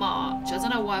 not much. I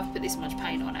don't know why I've put this much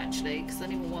paint on actually, because I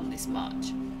don't even want this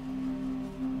much.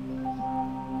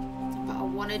 But I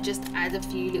want to just add a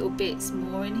few little bits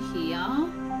more in here.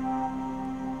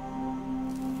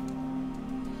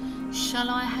 Shall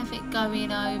I have it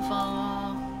going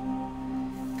over,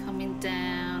 coming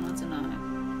down? I don't know.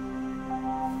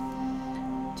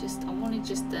 Just, I want to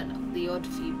just the odd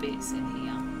few bits in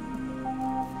here.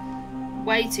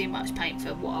 Way too much paint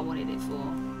for what I wanted it for.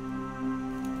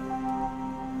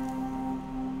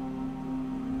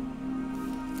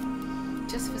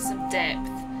 Just for some depth,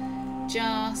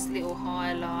 just little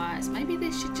highlights. Maybe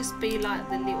there should just be like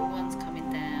the little ones coming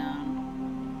down.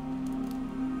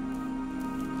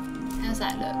 How's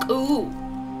that look? Ooh,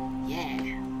 yeah,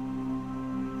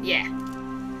 yeah,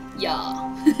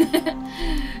 yeah.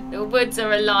 The woods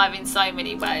are alive in so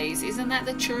many ways. Isn't that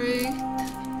the truth?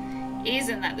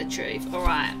 Isn't that the truth? All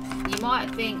right, you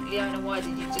might think, Leona, why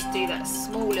did you just do that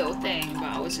small little thing? But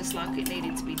I was just like, it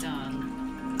needed to be done.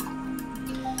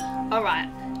 All right,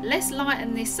 let's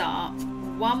lighten this up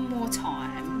one more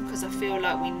time because I feel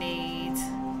like we need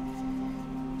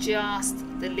just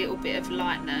the little bit of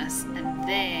lightness, and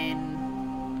then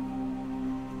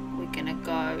we're gonna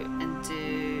go and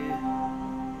do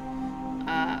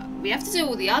we have to do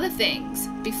all the other things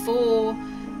before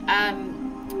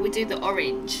we do the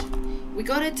orange. We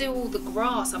got to do all the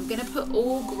grass. I'm gonna put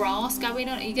all grass going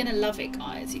on. You're gonna love it,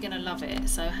 guys. You're gonna love it.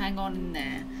 So hang on in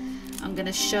there. I'm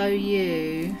gonna show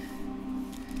you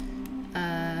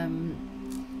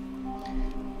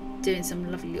doing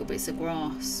some lovely little bits of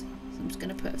grass. So I'm just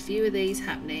going to put a few of these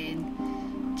happening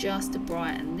just to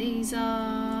brighten these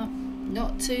up.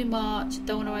 Not too much,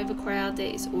 don't want to overcrowd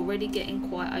it. It's already getting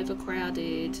quite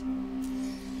overcrowded.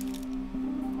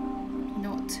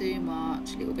 Not too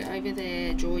much. A little bit over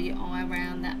there. Draw your eye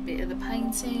around that bit of the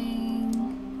painting.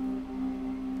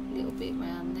 A little bit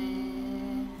around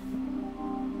there.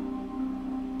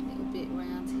 A little bit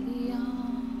around here.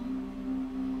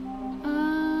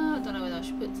 I don't know whether I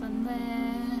should put some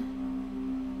there.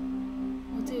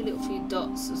 I'll do a little few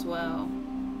dots as well.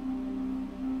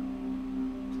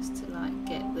 Just to like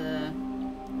get the...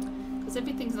 because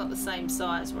everything's not the same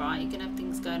size, right? You can have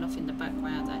things going off in the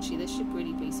background. Actually, there should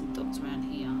really be some dots around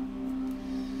here.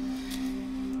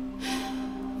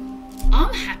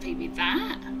 I'm happy with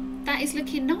that. That is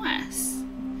looking nice.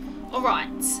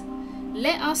 Alright,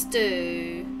 let us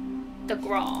do the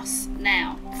grass.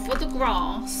 Now, for the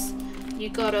grass, you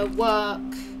gotta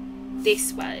work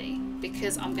this way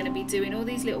because I'm gonna be doing all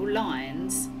these little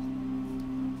lines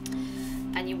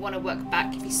and you wanna work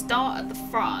back. If you start at the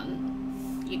front,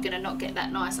 you're gonna not get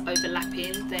that nice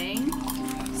overlapping thing.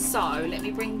 So let me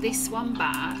bring this one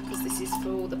back because this is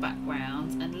for all the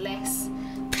backgrounds, and let's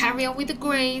carry on with the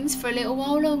greens for a little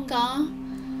while longer,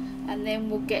 and then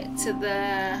we'll get to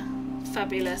the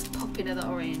fabulous popping of the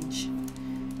orange.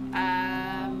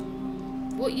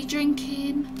 What are you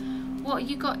drinking? What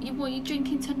you got? What are you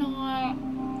drinking tonight?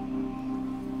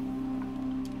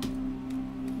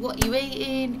 What are you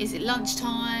eating? Is it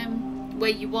lunchtime?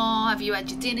 Where you are? Have you had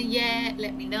your dinner yet?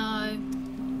 Let me know.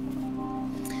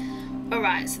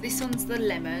 Alright, so this one's the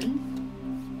lemon.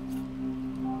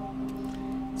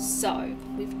 So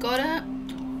we've got out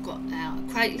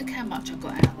great, look how much I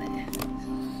got out there.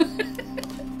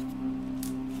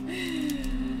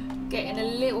 Getting a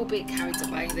little bit carried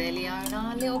away there,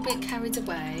 Leona, a little bit carried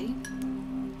away.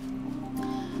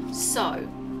 So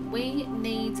we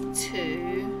need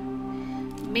to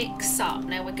mix up.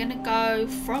 Now we're going to go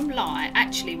from light.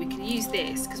 Actually, we can use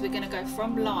this because we're going to go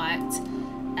from light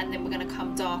and then we're going to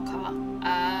come darker.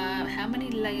 How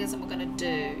many layers am I going to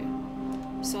do?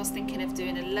 So I was thinking of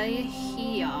doing a layer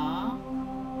here.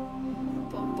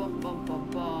 Boom, boom, boom, boom,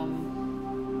 boom.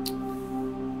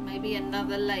 Maybe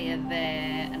another layer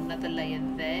there, another layer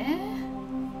there.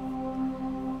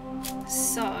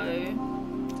 So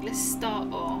let's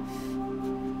start off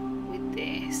with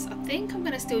this. I think I'm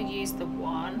going to still use the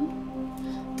one.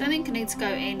 Don't think I need to go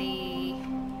any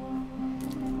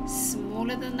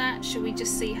smaller than that. Shall we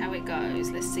just see how it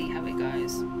goes? Let's see how it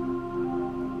goes.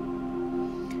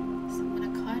 So I'm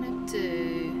going to kind of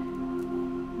do...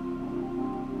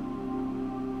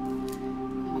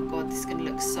 Oh my god, this is going to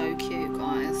look so cute,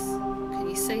 guys. Can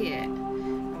you see it?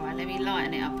 Alright, let me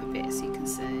lighten it up a bit so you can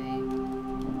see.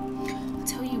 I'll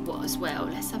tell you what as well,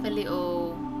 let's have a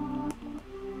little...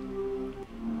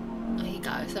 There you go,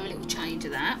 let's have a little change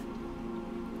of that.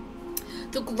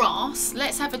 The grass,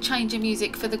 let's have a change of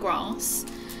music for the grass.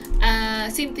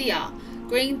 Cynthia,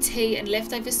 green tea and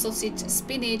leftover sausage,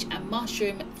 spinach and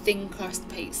mushroom thin crust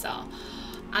pizza.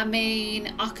 I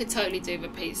mean, I could totally do the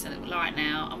pizza right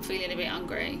now. I'm feeling a bit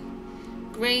hungry.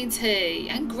 Green tea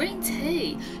and green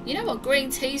tea. You know what green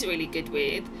tea is really good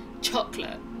with?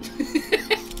 Chocolate.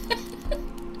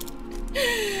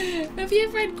 Have you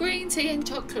ever had green tea and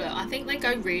chocolate? I think they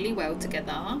go really well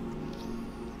together.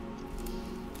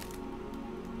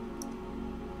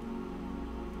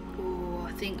 Oh,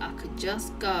 I think I could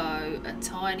just go a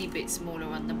tiny bit smaller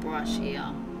on the brush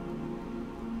here.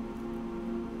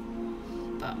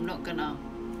 But I'm not gonna.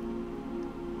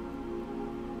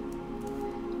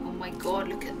 Oh my god,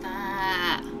 look at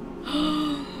that.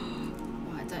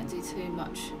 Right, don't do too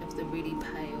much of the really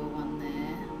pale one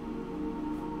there.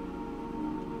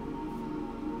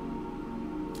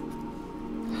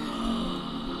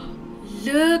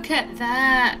 Look at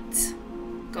that.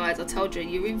 Guys, I told you,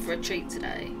 you're in for a treat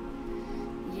today.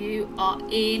 You are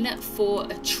in for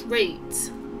a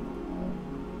treat.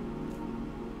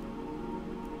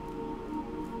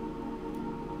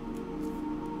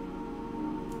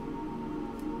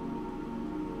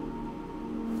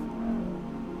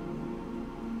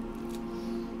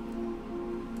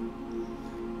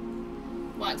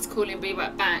 Mike's calling, be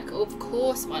right back. Of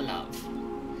course, my love.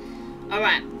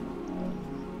 Alright.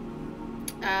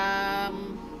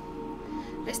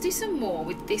 Let's do some more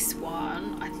with this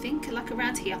one. I think like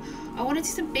around here. I want to do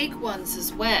some big ones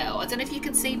as well. I don't know if you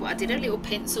can see, but I did a little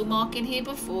pencil mark in here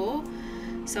before.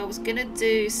 So I was going to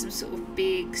do some sort of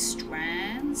big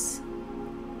strands.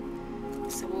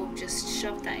 So we'll just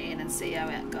shove that in and see how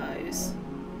it goes.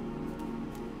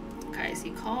 Okay, so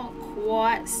you can't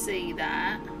quite see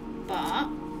that, but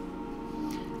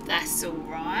that's all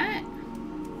right.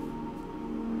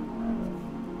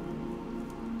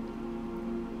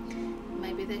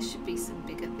 Maybe there should be some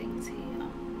bigger things here.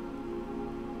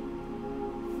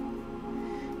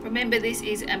 Remember, this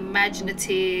is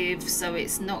imaginative, so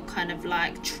it's not kind of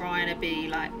like trying to be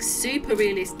like super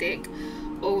realistic,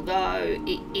 although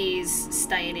it is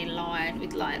staying in line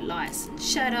with like lights and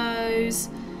shadows.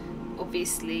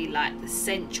 Obviously, like the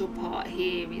central part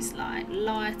here is like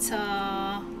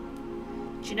lighter.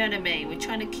 Do you know what I mean? We're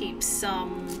trying to keep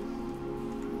some...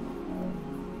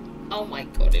 Oh my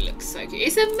god, it looks so good.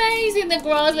 It's amazing. The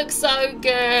grass looks so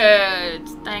good.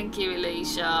 Thank you,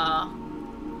 Alicia.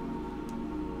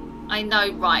 I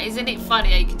know, right? Isn't it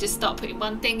funny how you can just start putting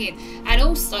one thing in? And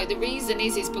also, the reason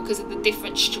is because of the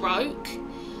different stroke.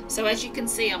 So as you can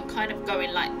see, I'm kind of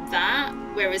going like that.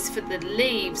 Whereas for the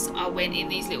leaves, I went in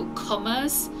these little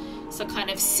commas. So kind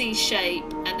of C shape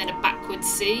and then a backward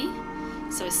C.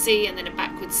 So a C and then a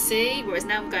backward C. Whereas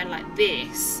now I'm going like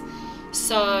this.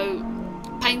 So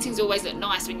paintings always look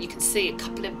nice when you can see a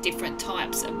couple of different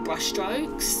types of brush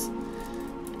strokes.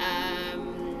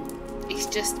 It's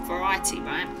just variety,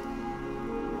 right?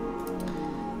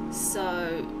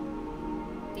 So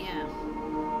yeah.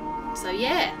 So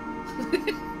yeah.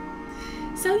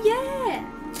 So yeah.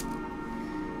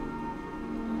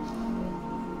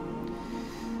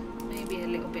 Maybe a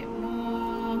little bit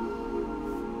more.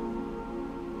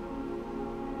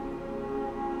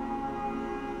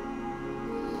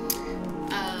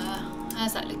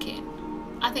 How's that looking?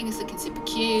 I think it's looking super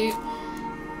cute.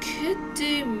 Could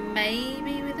do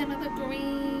maybe with another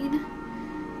green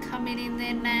coming in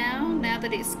there now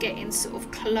that it's getting sort of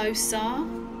closer.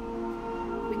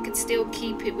 We we could still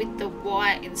keep it with the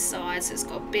white inside, so it's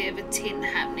got a bit of a tint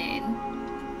happening.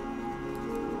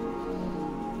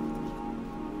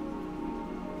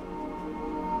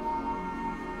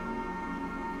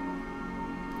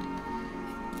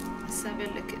 Let's have a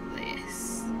look at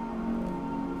this.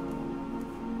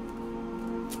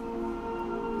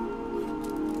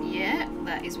 Yeah,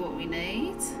 that is what we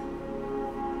need.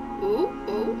 Oh,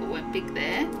 oh, I went big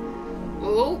there.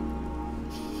 Oh.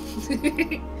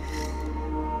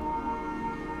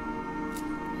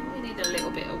 We need a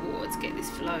little bit of water to get this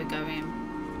flow going.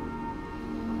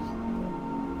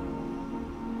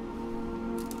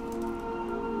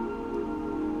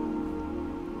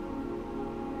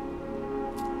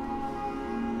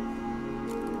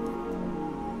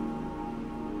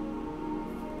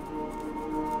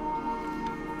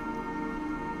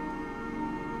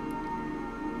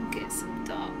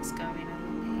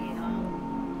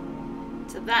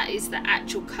 That is the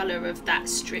actual colour of that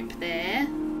strip there,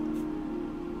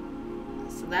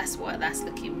 so that's why that's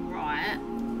looking right.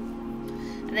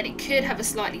 And then it could have a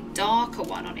slightly darker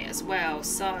one on it as well,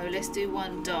 so let's do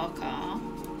one darker.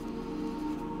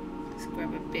 Let's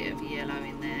grab a bit of yellow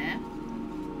in there.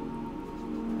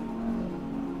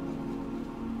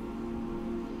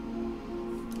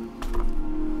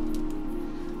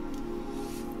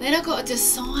 Then I've got to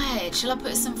decide, shall I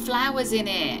put some flowers in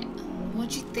it? What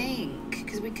do you think?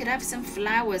 Because we could have some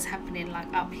flowers happening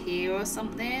like up here or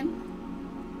something.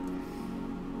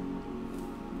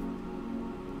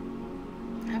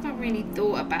 I haven't really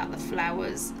thought about the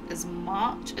flowers as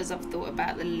much as I've thought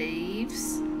about the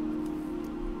leaves.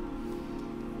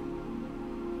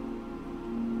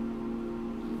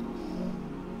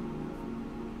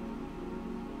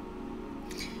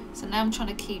 So now I'm trying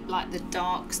to keep like the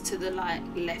darks to the like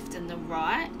left and the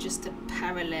right, just to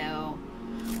parallel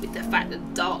with the fact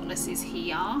that darkness is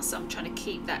here. So I'm trying to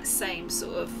keep that same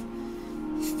sort of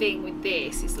thing with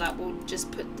this. It's like we'll just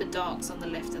put the darks on the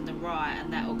left and the right,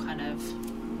 and that will kind of,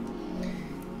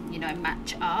 you know,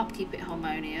 match up, keep it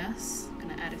harmonious. I'm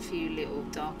going to add a few little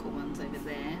darker ones over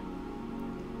there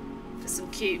for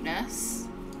some cuteness.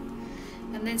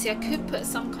 And then see, I could put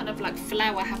some kind of like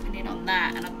flower happening on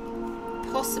that, and I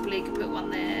possibly could put one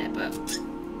there, but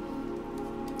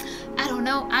I don't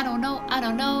know.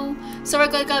 Sorry,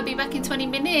 I gotta be back in 20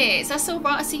 minutes. That's all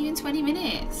right. I'll see you in 20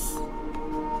 minutes.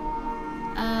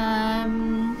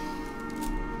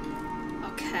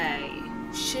 Okay.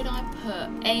 Should I put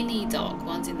any dark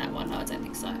ones in that one? No, I don't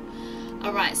think so.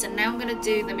 All right. So now I'm gonna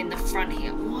do them in the front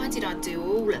here. Why did I do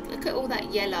all of? Look at all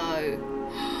that yellow.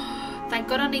 Thank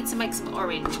God I need to make some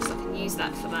orange because I can use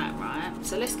that for that, right?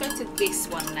 So let's go to this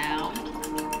one now.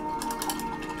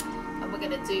 And we're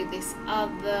going to do this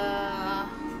other.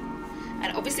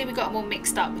 And obviously we got them all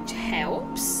mixed up, which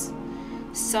helps.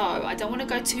 So I don't want to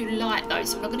go too light though.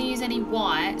 So I'm not going to use any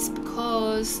whites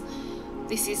because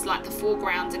this is like the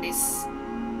foreground and is...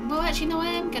 Well, actually, no, I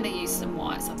am going to use some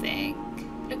whites, I think.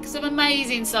 Looks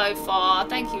amazing so far.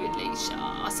 Thank you, Alicia.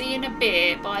 I'll see you in a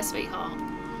bit. Bye, sweetheart.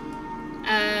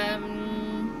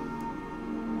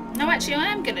 No, actually I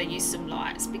am going to use some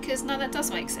lights because, no, that does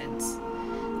make sense.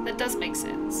 That does make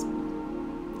sense.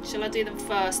 Shall I do them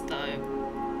first though?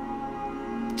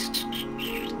 I'm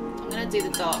going to do the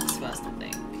darks first, I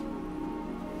think.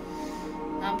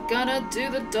 I'm going to do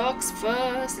the darks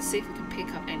first. Let's see if we can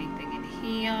pick up anything in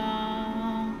here.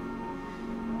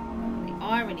 The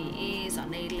irony is I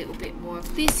need a little bit more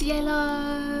of this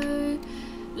yellow.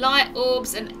 Light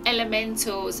orbs and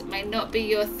elementals may not be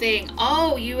your thing.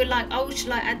 Oh, you were like, oh,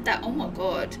 should I add that? Oh my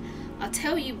God. I'll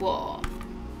tell you what.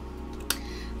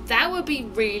 That would be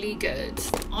really good.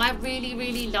 I really,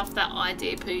 really love that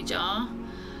idea, Pooja.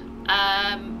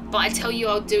 But I tell you,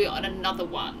 I'll do it on another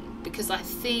one because I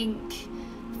think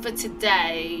for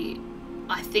today,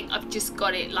 I think I've just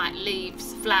got it like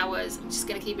leaves, flowers. I'm just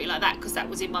going to keep it like that because that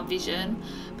was in my vision.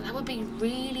 But that would be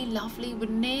really lovely,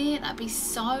 wouldn't it? That'd be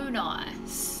so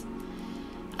nice.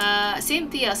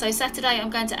 Cynthia, so Saturday I'm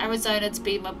going to Arizona to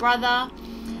be with my brother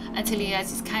until he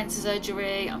has his cancer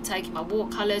surgery. I'm taking my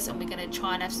watercolours and we're going to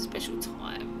try and have some special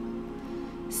time.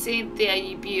 Cynthia,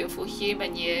 you beautiful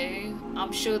human, you.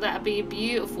 I'm sure that'd be a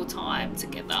beautiful time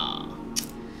together.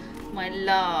 My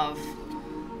love.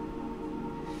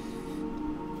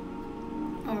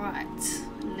 Alright,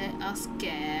 let us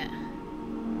get...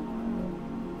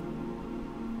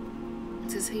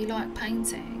 Does he like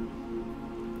painting?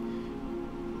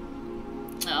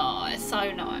 Oh, it's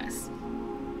so nice.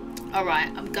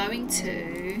 Alright, I'm going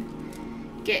to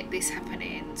get this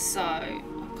happening. So,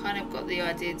 I've kind of got the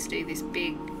idea to do this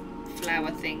big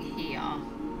flower thing here.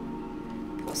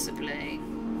 Possibly.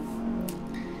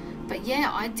 But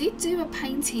yeah, I did do a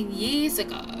painting years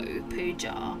ago,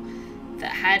 Pooja,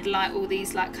 that had like all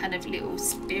these like kind of little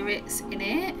spirits in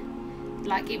it.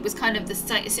 Like it was kind of the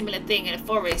similar thing in a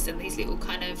forest, and these little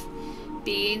kind of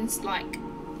beings like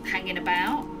hanging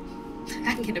about.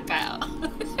 Hanging about.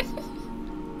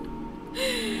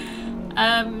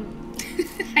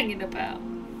 Hanging about.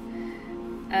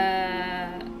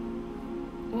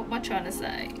 What am I trying to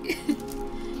say?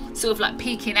 Sort of like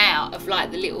peeking out of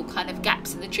like the little kind of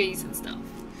gaps in the trees and stuff.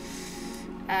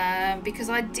 Because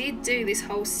I did do this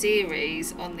whole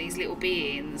series on these little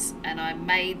beings, and I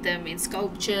made them in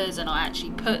sculptures, and I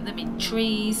actually put them in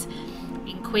trees,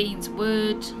 in Queen's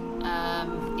Wood,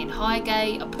 in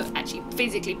Highgate. I actually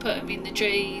physically put them in the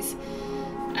trees,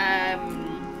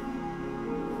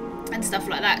 and stuff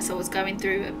like that. So I was going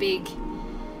through a big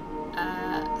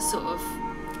sort of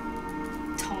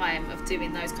time of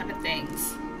doing those kind of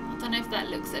things. I don't know if that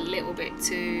looks a little bit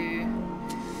too,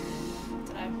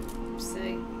 I don't know,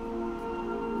 see.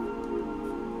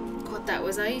 God, that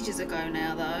was ages ago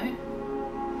now though.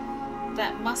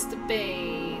 That must have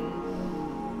been,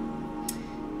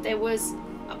 there was,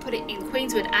 I put it in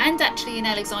Queenswood and actually in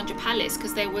Alexandra Palace,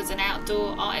 because there was an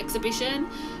outdoor art exhibition,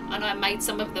 and I made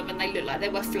some of them and they looked like they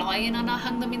were flying, and I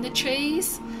hung them in the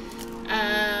trees.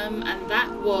 And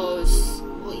that was,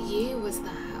 what year was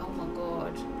that? Oh my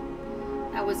God.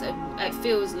 That was, it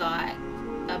feels like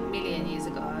a million years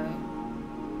ago.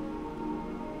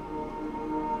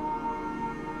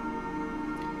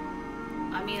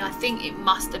 I mean, I think it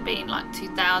must have been like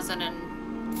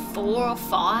 2004 or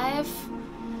 5,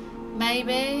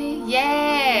 maybe.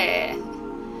 Yeah.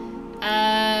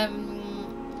 I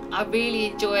really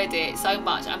enjoyed it so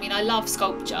much. I mean, I love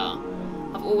sculpture.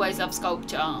 I've always loved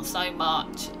sculpture so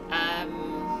much.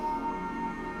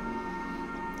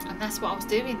 And that's what I was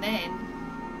doing then.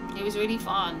 It was really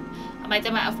fun. I made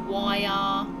them out of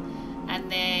wire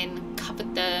and then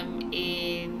covered them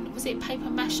in, was it paper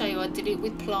mache, or I did it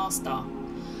with plaster?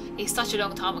 It's such a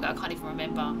long time ago, I can't even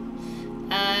remember.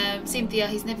 Cynthia,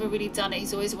 he's never really done it.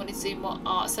 He's always wanted to do more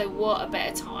art, so what a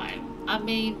better time. I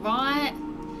mean, right?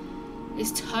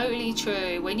 It's totally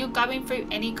true. When you're going through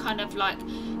any kind of like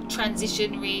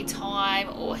transitionary time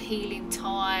or healing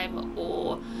time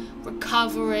or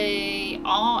recovery,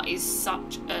 art is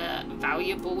such a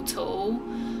valuable tool.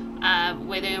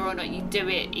 Whether or not you do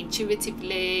it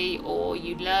intuitively or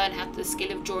you learn how the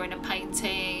skill of drawing and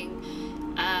painting.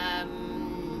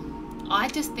 I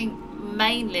just think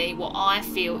mainly what I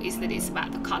feel is that it's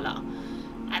about the colour,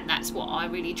 and that's what I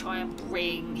really try and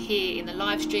bring here in the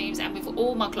live streams and with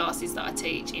all my classes that I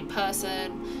teach in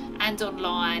person and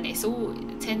online. It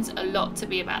tends a lot to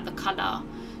be about the colour,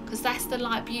 because that's the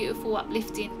like beautiful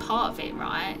uplifting part of it,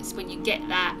 right? It's when you get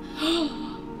that,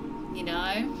 you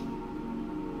know.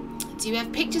 Do you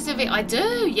have pictures of it? I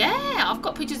do, yeah. I've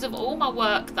got pictures of all my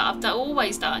work that I've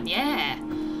always done, yeah.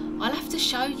 I'll have to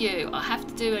show you. I have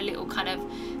to do a little kind of,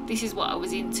 this is what I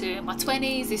was into in my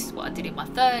 20s, this is what I did in my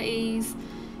 30s,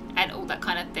 and all that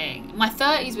kind of thing. My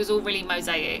 30s was all really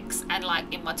mosaics, and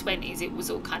like in my 20s it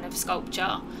was all kind of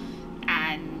sculpture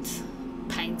and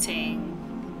painting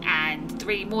and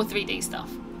more 3D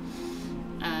stuff.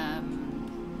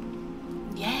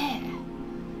 Yeah.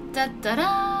 Da da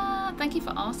da. Thank you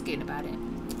for asking about it.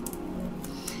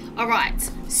 All right,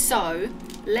 so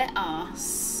let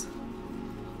us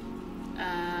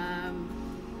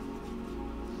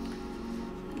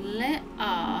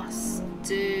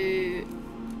do,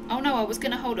 oh no, I was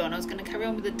gonna carry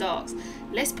on with the darks.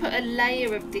 Let's put a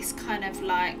layer of this kind of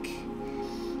like,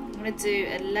 I'm gonna do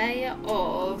a layer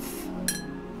of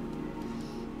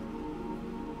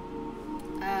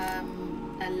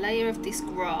this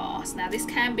grass. Now this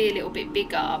can be a little bit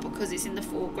bigger because it's in the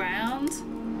foreground,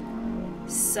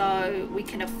 so we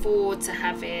can afford to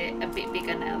have it a bit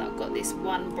bigger now that I've got this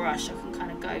one brush. I can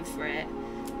kind of go for it.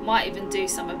 Might even do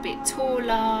some a bit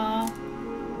taller.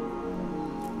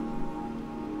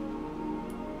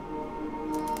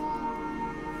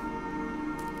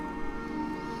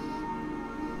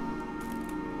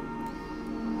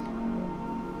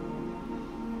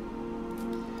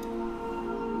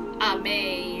 I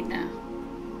mean,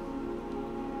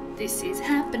 this is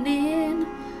happening. I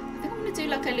think I'm going to do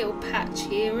like a little patch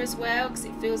here as well, because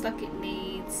it feels like it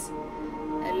needs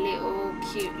a little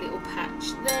cute little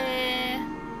patch there.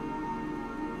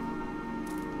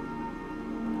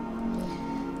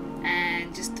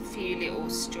 And just a few little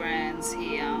strands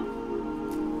here.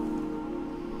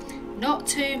 Not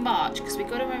too much, because we've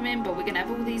got to remember we're going to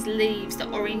have all these leaves, the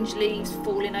orange leaves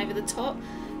falling over the top.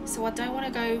 So I don't want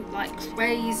to go like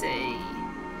crazy.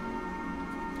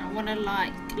 I want to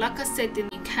like I said, then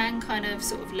you can kind of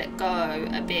sort of let go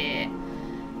a bit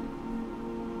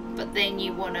but then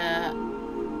you want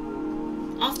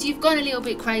to, after you've gone a little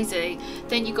bit crazy,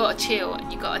 then you got to chill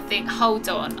and you got to think, hold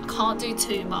on, I can't do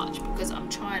too much because I'm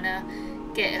trying to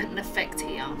get an effect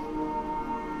here.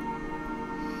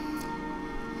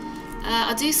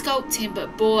 I do sculpting,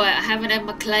 but boy, I haven't had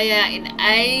my clay out in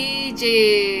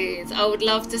ages. I would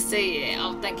love to see it.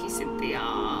 Oh, thank you, Cynthia.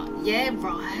 Yeah,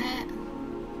 right.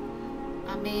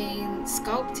 I mean,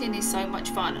 sculpting is so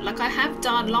much fun. Like I have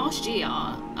done last year,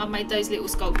 I made those little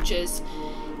sculptures.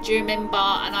 Do you remember?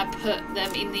 And I put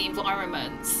them in the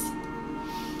environments,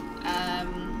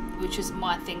 which was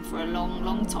my thing for a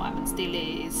long time and still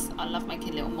is. I love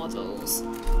making little models.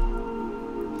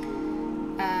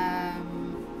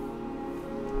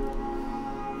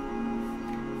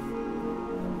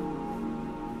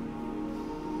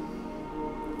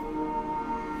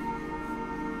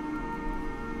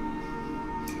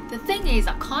 The thing is,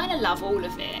 I kind of love all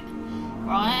of it,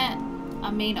 right?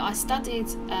 I mean, I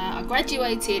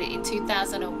graduated in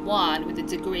 2001 with a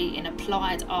degree in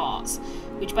applied arts,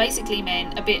 which basically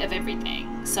meant a bit of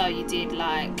everything. So you did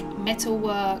like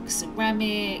metalwork,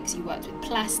 ceramics, you worked with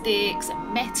plastics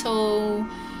and metal.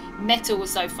 Metal was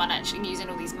so fun, actually, using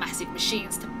all these massive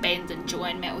machines to bend and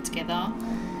join metal together.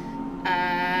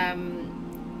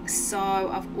 So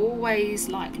I've always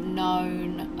like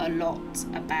known a lot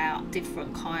about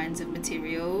different kinds of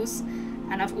materials,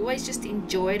 and I've always just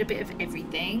enjoyed a bit of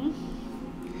everything.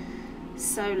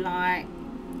 So like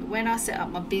when I set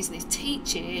up my business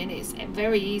teaching, it's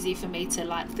very easy for me to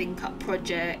like think up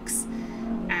projects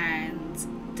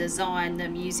and design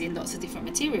them using lots of different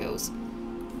materials,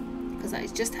 because that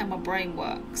is just how my brain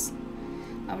works.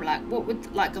 I'm like,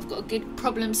 I've got a good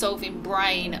problem solving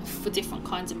brain for different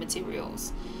kinds of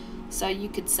materials. So you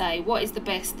could say, what is the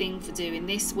best thing for doing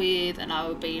this with? And I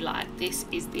would be like, this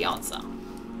is the answer.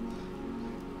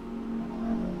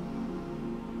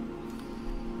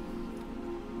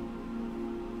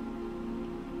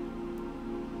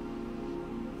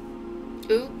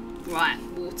 Ooh, right,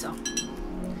 water.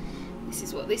 This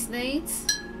is what this needs.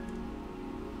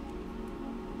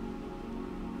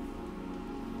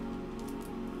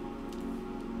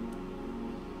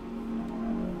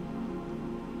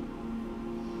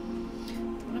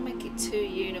 Too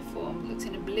uniform,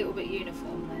 looking a little bit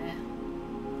uniform there.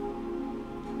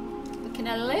 Looking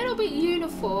a little bit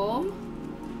uniform.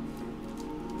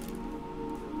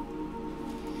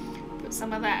 Put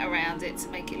some of that around it to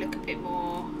make it look a bit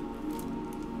more.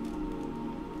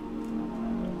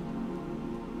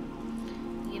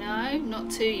 You know, not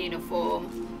too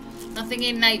uniform. Nothing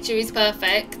in nature is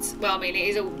perfect. Well, I mean, it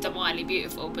is all divinely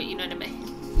beautiful, but you know what I mean.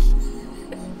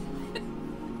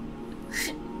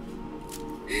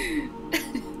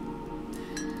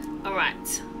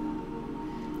 Alright,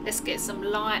 let's get some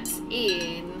lights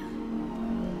in,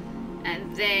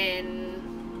 and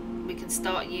then we can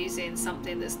start using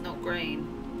something that's not green.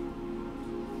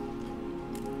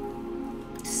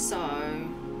 So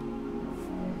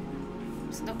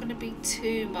it's not going to be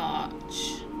too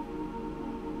much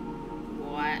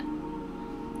white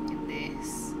in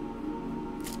this.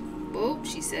 Oh,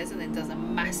 she says, and then does a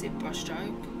massive brush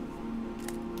stroke.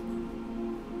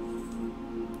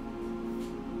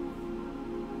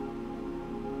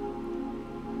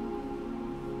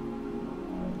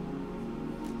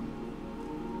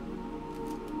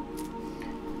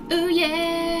 Oh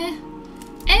yeah,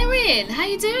 Erin, how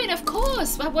you doing? Of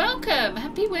course, well, welcome.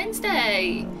 Happy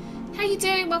Wednesday. How you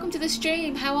doing? Welcome to the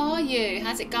stream. How are you?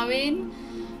 How's it going?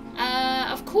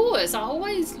 Of course, I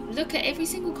always look at every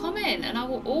single comment, and I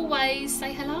will always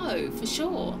say hello for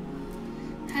sure.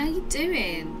 How you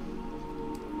doing?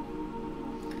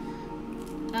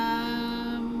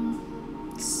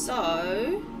 So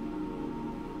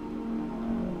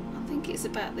I think it's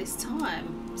about this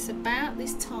time. It's about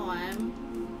this time.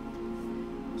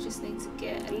 Just need to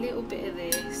get a little bit of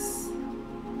this.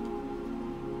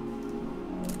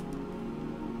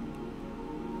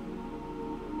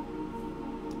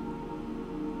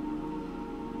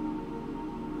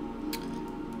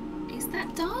 Is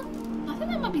that done? I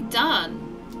think that might be done.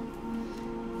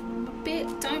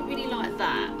 Don't really like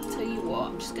that. I'll tell you what,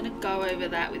 I'm just going to go over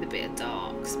that with a bit of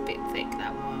dark. It's a bit thick,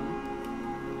 that one.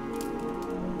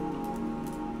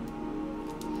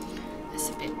 That's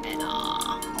a bit better.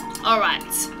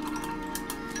 Alright,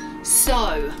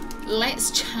 so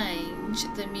let's change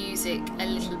the music a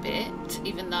little bit,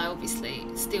 even though obviously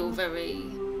it's still very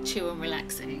chill and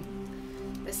relaxing.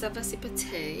 Let's have a sip of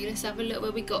tea. Let's have a look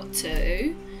where we got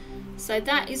to. So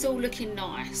that is all looking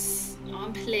nice.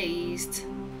 I'm pleased.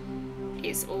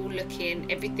 It's all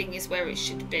looking, everything is where it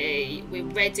should be. We're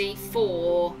ready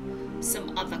for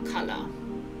some other colour.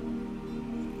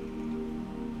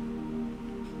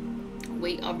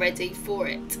 we are ready for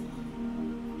it.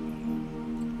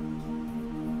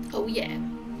 Oh yeah.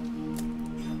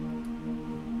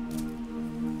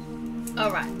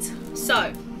 All right,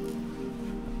 so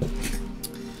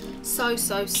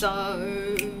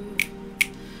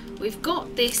we've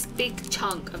got this big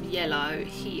chunk of yellow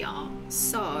here,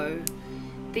 so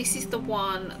this is the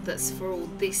one that's for all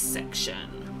this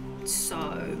section,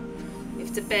 so we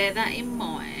have to bear that in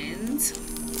mind.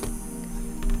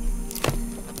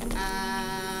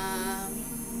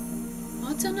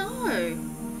 I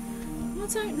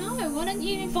don't know, why don't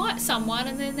you invite someone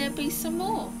and then there'll be some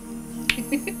more.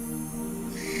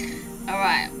 All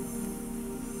right,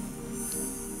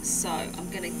 so I'm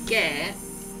gonna get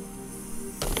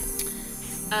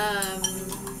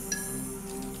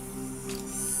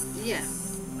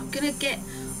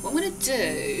what I'm gonna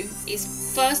do is,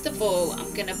 first of all,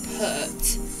 I'm gonna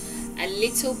put a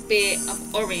little bit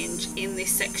of orange in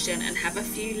this section and have a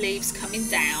few leaves coming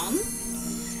down,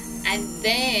 and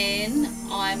then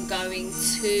I'm going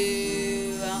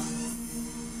to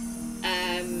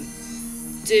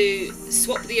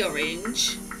swap the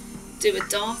orange, do a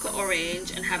darker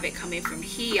orange and have it coming from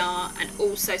here, and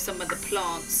also some of the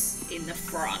plants in the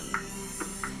front.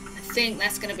 I think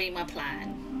that's going to be my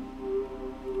plan.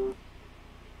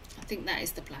 I think that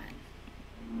is the plan.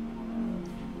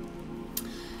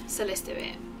 So let's do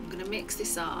it. I'm going to mix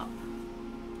this up.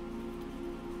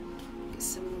 Get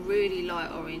some really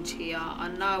light orange here. I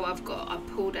know I've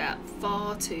pulled out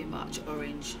far too much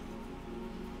orange.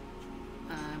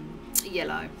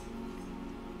 Yellow.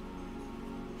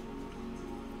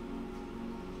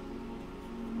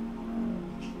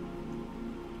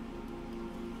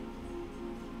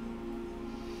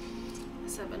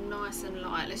 Let's have a nice and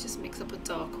light. Let's just mix up a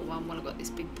darker one while I've got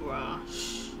this big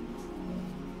brush.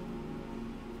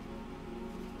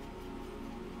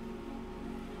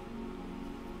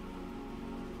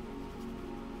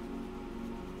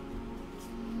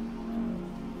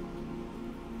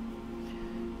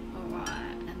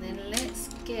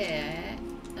 Get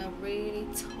a really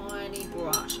tiny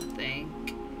brush, I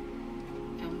think,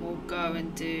 and we'll go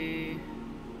and do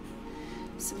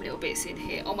some little bits in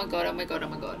here. Oh my god, oh my god, oh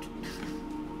my god.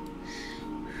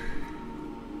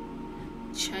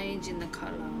 Changing the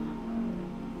colour.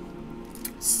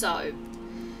 So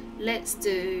let's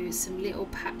do some little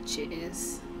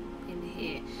patches in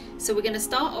here. So we're going to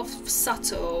start off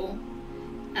subtle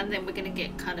and then we're going to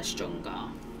get kind of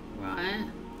stronger, right?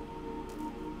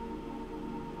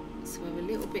 So we have a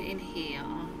little bit in here,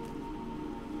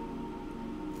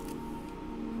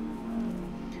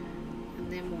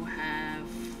 and then we'll have,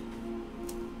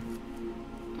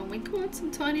 oh my god,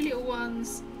 some tiny little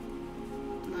ones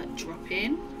like drop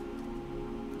in.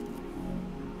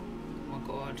 Oh my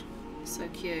god, so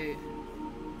cute.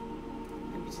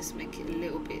 Maybe just make it a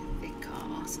little bit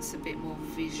thicker so it's a bit more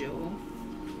visual.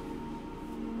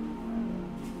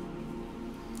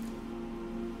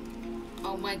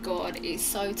 Oh my god, it's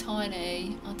so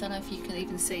tiny. I don't know if you can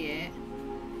even see it.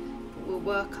 But we'll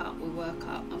work up,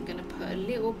 I'm gonna put a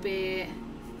little bit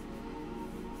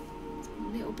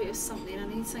of something. I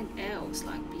need something else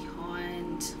like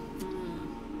behind.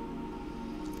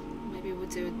 Maybe we'll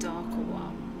do a darker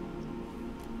one.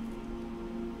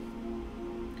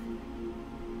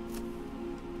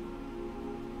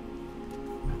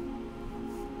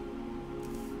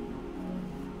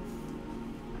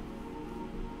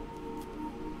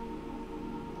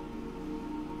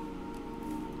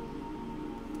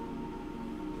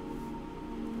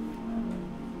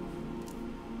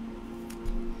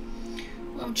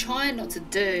 I'm trying not to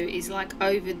do is like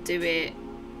overdo it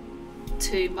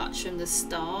too much from the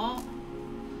start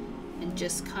and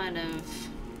just kind of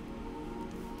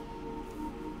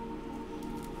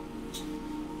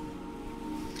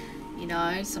you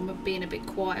know, so I'm being a bit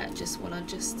quiet just while I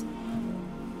just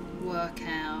work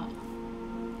out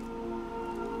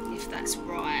if that's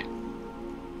right.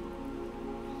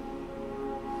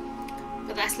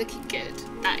 But that's looking good.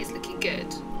 That is looking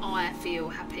good. I feel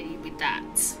happy with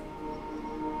that.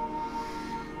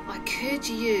 I could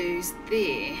use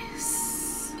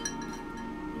this.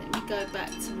 Let me go back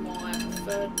to my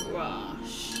preferred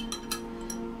brush.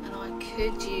 And I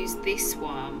could use this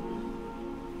one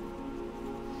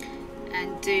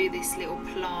and do this little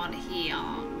plant here,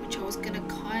 which I was going to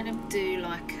kind of do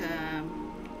like a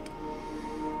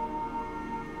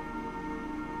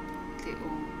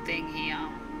little thing here.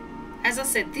 As I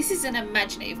said, this is an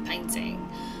imaginative painting,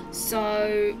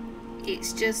 so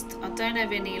it's just, I don't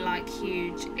have any like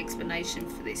huge explanation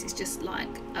for this. It's just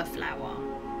like a flower,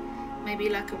 maybe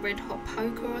like a red hot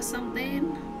poker or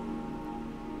something.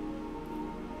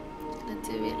 I'm gonna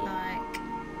do it like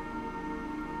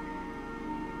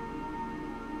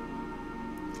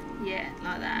Yeah,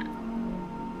 like that.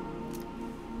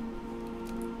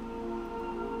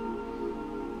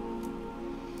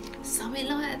 Something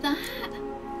like that.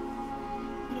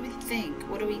 What do we think?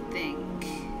 What do we think?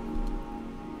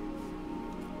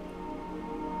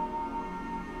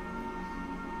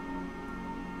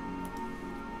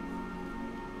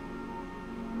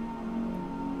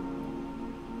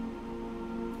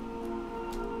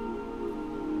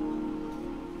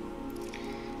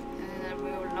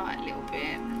 Real light little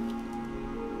bit.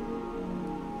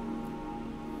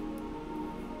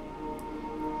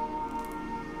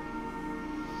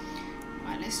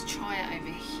 Let's try it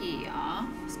over here.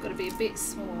 It's got to be a bit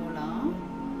smaller.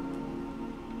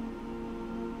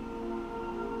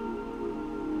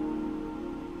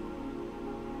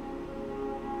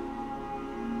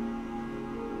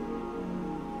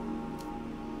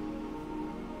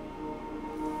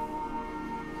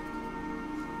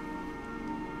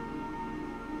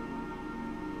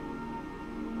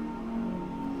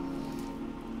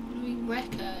 What do we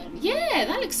reckon? Yeah,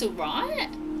 that looks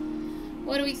alright.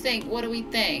 What do we think? What do we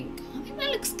think? I think that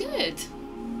looks good.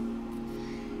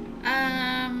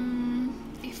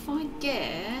 If I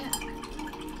get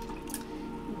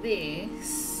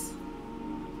this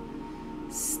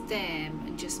stem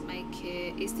and just make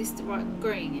it, is this the right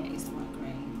green? Yeah, it's the right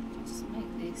green. I'll just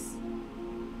make this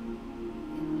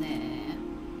in there.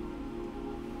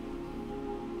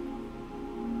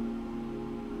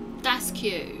 That's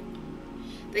cute.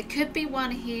 There could be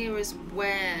one here as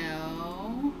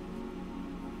well.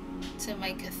 To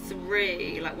make a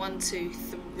 3, like 1, 2,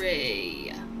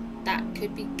 3. That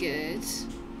could be good.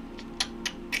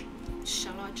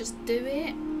 Shall I just do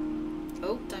it?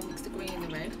 Oh, don't mix the green and the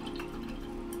red.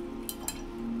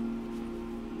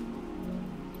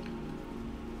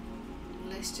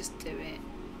 Let's just do it.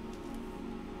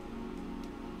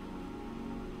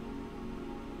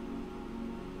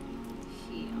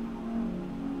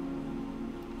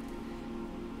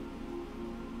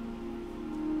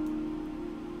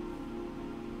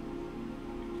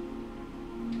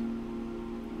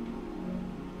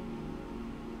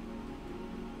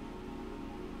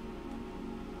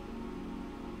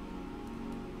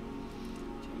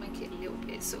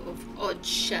 Sort of odd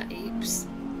shapes.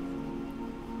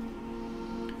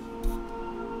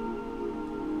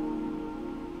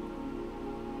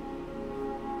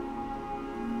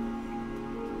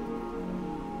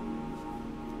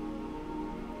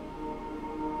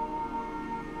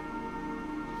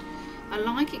 I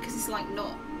like it because it's like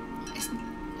it's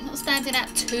not standing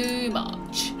out too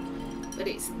much, but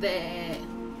it's there.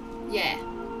 Yeah,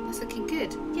 that's looking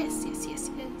good. Yes, yes, yes,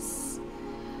 yes.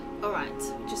 Alright,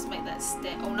 just make that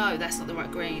step. Oh no, that's not the right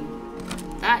green.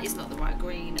 That is not the right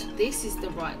green. This is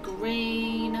the right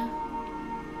green.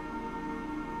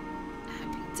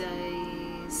 Happy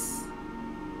days.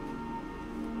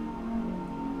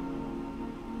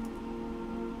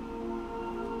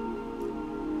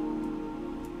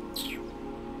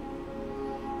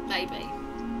 Maybe.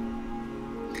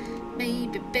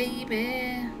 Maybe,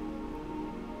 baby.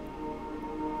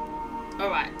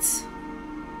 Alright.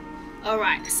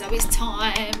 Alright, so it's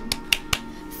time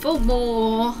for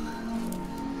more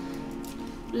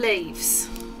leaves.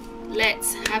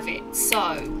 Let's have it.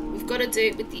 So, we've got to do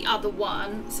it with the other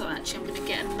one. So actually I'm going to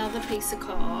get another piece of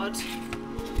card.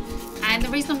 And the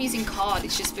reason I'm using card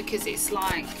is just because it's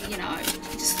like, you know,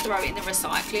 just throw it in the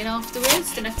recycling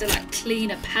afterwards. Don't have to like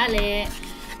clean a palette,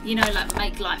 you know, like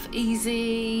make life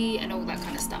easy and all that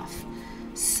kind of stuff.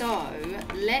 So,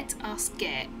 let us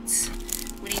get...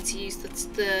 We need to use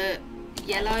the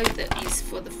yellow that is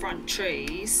for the front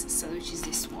trees, so which is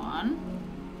this one,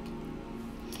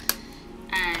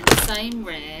 and same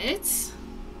red.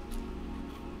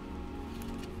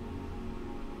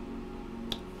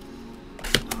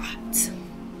 Alright,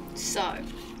 so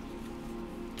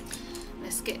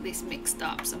let's get this mixed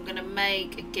up. So I'm going to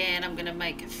make, again, I'm going to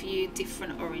make a few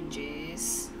different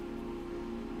oranges.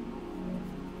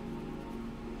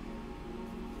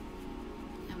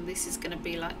 This is going to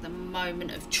be like the moment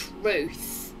of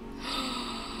truth.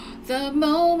 The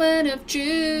moment of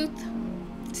truth.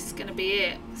 This is going to be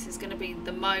it. This is going to be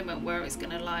the moment where it's going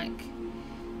to like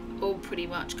all pretty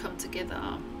much come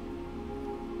together.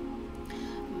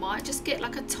 Might just get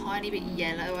like a tiny bit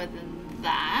yellower than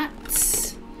that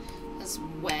as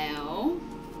well.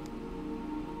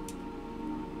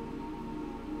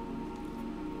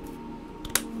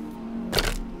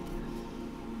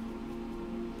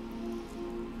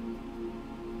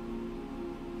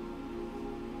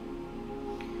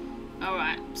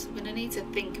 Alright, so I'm going to need to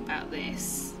think about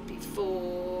this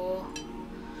before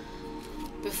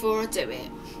I do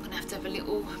it. I'm going to have a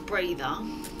little breather.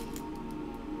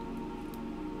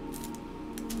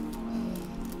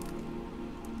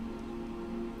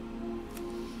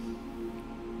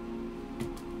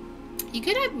 You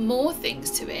could add more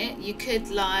things to it. You could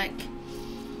like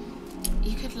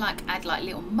add like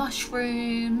little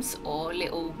mushrooms or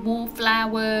little more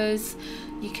flowers.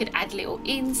 You could add little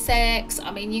insects.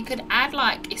 I mean, you could add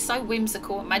like, it's so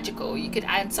whimsical and magical. You could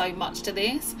add so much to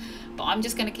this, but I'm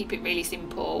just going to keep it really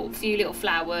simple. A few little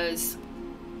flowers,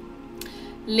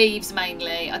 leaves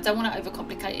mainly. I don't want to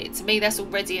overcomplicate it. To me, that's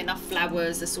already enough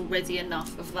flowers. That's already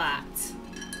enough of that.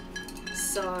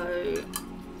 So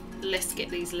let's get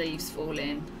these leaves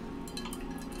falling.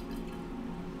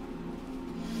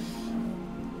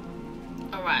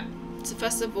 Alright, so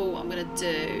first of all, what I'm going to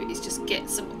do is just get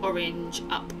some orange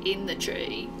up in the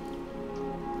tree,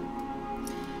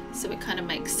 so it kind of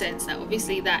makes sense. Now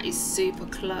obviously that is super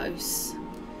close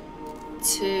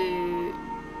to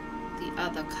the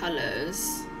other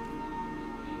colours,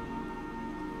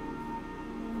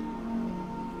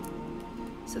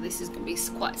 so this is going to be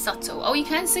quite subtle. Oh, you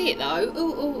can see it though.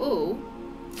 Oh, oh, oh.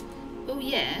 Oh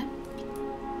yeah.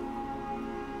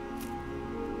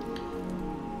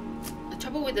 The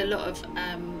trouble with a lot of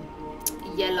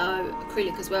yellow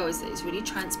acrylic as well is that it's really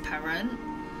transparent,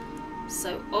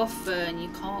 so often you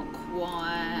can't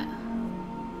quite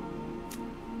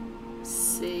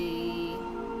see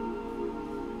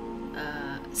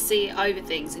it over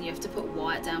things, and you have to put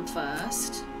white down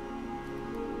first.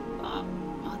 But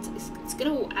it's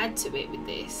going to all add to it with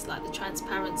this, like the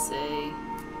transparency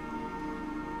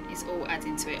is all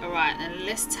adding to it. Alright, then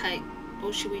let's take,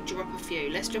 or should we drop a few?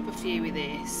 Let's drop a few with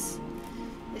this.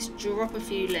 Let's drop a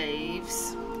few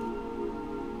leaves.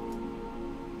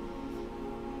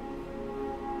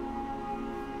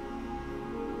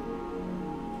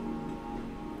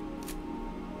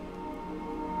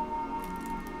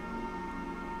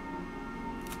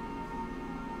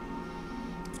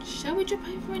 Shall we drop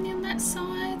over any on that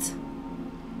side?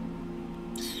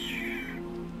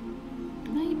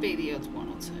 Maybe the odd one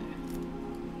or two.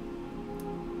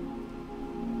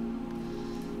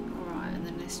 Alright, and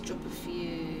then let's drop a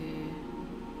few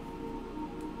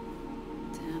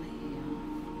down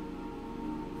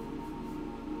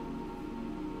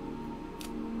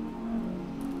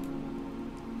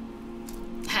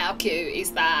here. How cute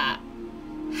is that?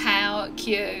 How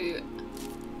cute.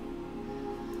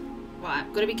 Right,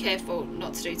 got to be careful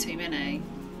not to do too many.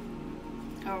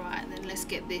 Alright, then let's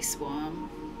get this one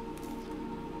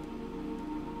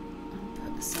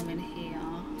and put some in here.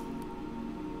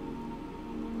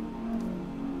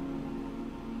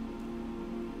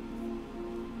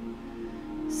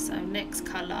 So next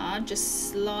colour,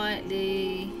 just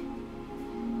slightly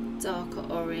darker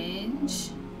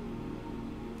orange.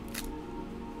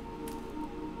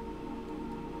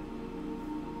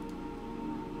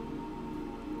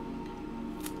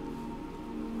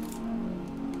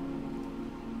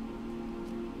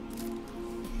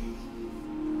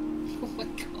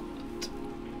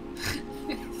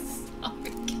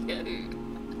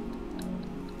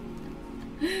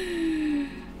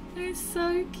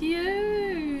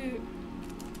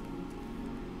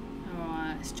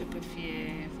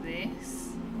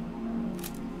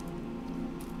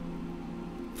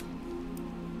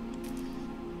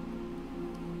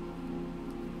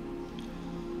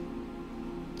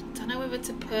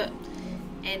 To put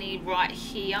any right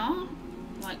here,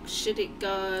 like should it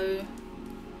go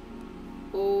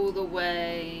all the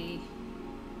way,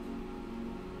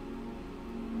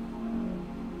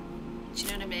 do you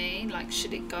know what I mean, like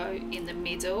should it go in the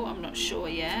middle? I'm not sure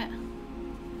yet.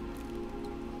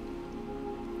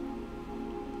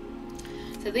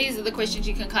 So these are the questions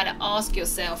you can kind of ask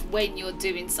yourself when you're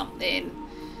doing something,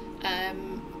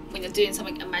 when you're doing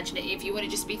something imaginative. You want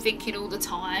to just be thinking all the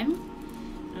time,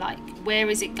 like where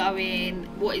is it going,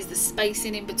 what is the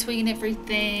spacing in between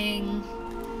everything,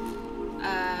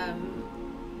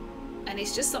 and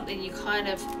it's just something you kind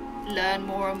of learn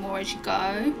more and more as you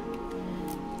go.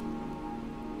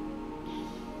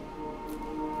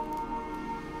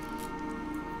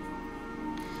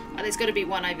 Like there's got to be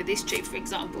one over this tree, for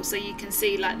example, so you can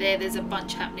see like there's a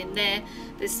bunch happening there,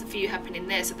 there's a few happening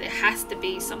there, so there has to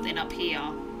be something up here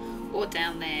or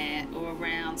down there or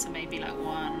around, so maybe like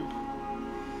one,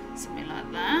 something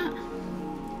like that.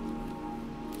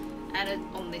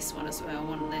 And on this one as well, I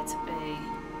want there to be,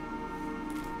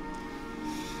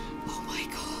 oh my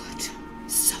god,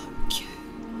 so cute,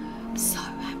 I'm so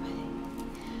happy.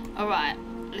 Alright,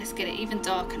 let's get it even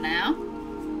darker now,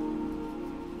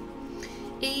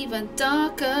 even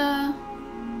darker,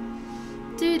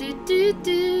 do do do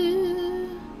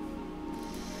do.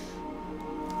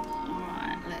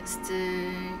 Alright, let's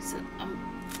do, so I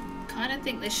kind of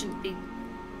think there shouldn't be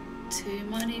too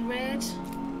many red,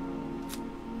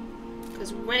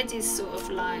 because red is sort of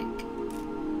like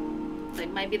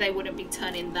maybe they wouldn't be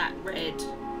turning that red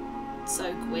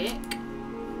so quick.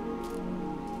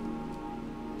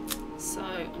 So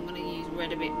I'm going to use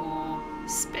red a bit more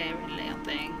sparingly, I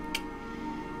think,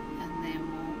 and then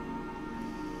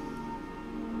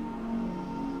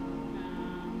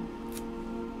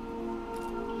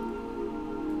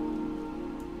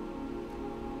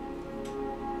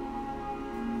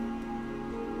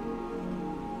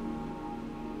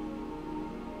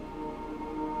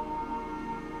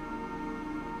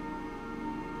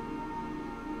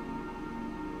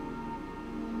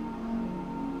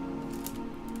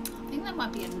that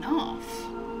might be enough.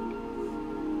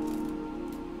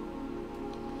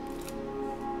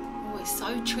 Oh, it's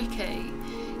so tricky.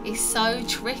 It's so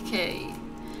tricky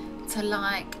to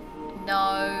like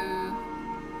know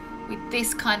with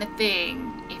this kind of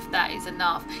thing if that is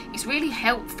enough. It's really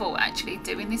helpful actually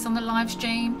doing this on the live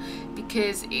stream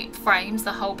because it frames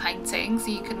the whole painting so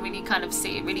you can really kind of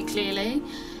see it really clearly.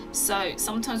 So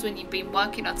sometimes when you've been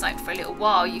working on something for a little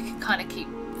while, you can kind of keep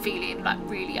feeling like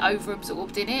really over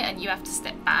absorbed in it and you have to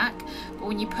step back. But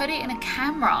when you put it in a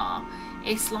camera,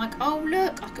 it's like, oh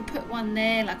look, I could put one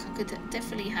there, like I could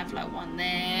definitely have like one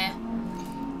there,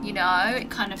 you know. It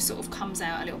kind of sort of comes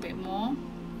out a little bit more.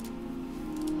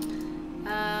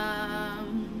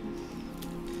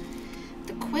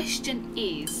 The question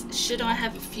is, should I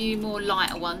have a few more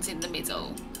lighter ones in the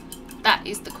middle? That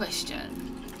is the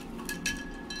question.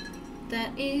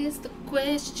 That is the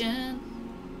question.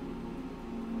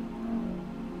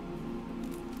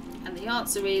 And the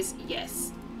answer is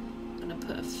yes. I'm going to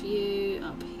put a few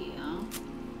up here.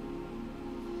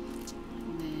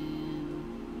 And then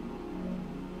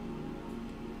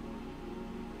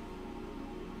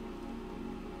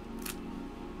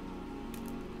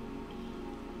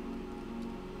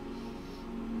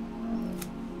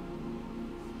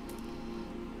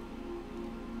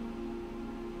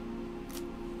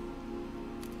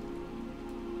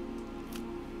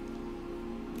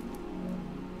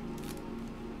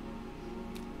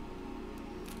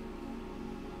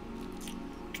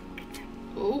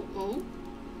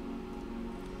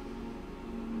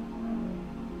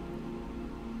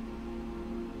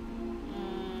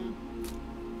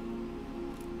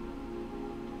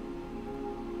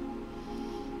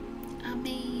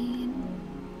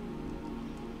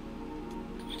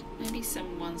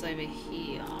some ones over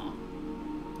here.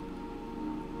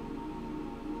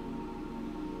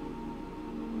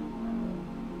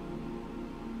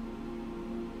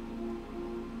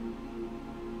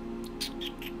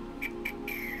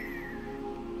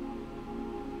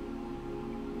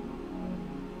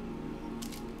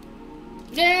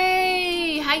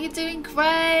 Yay! How you doing,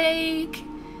 Craig?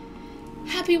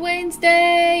 Happy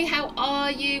Wednesday. How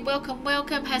are you? Welcome,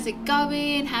 welcome. How's it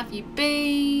going? Have you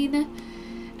been?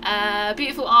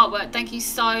 Beautiful artwork, thank you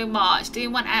so much.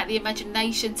 Doing one out of the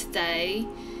imagination today.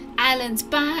 Alan's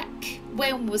back.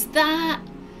 When was that?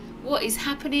 What is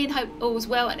happening? Hope all's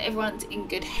well and everyone's in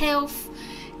good health.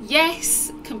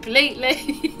 Yes,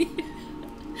 completely.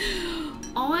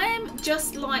 I'm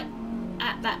just like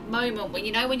at that moment when,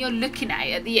 you know, when you're looking at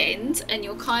it at the end and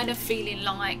you're kind of feeling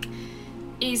like,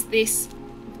 is this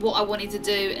what I wanted to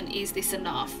do and is this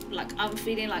enough? Like, I'm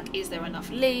feeling like, is there enough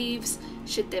leaves?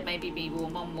 Should there maybe be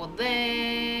one more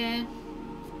there?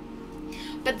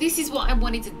 But this is what I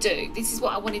wanted to do. This is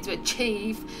what I wanted to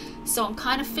achieve. So I'm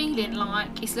kind of feeling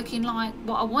like it's looking like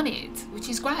what I wanted, which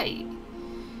is great.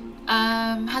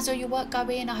 How's all your work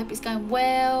going? I hope it's going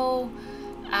well,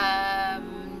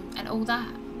 and all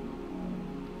that.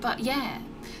 But yeah,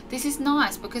 this is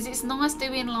nice because it's nice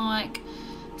doing like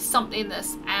something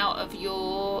that's out of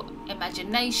your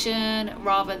imagination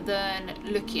rather than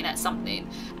looking at something.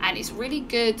 And it's really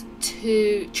good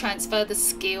to transfer the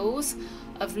skills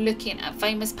of looking at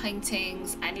famous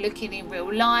paintings and looking in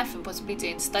real life and possibly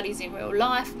doing studies in real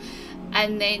life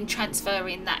and then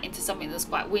transferring that into something that's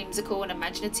quite whimsical and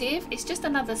imaginative. It's just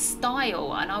another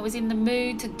style, and I was in the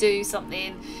mood to do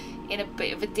something in a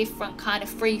bit of a different kind of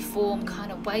free form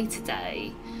kind of way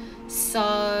today.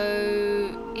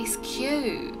 So it's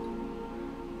cute.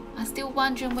 I'm still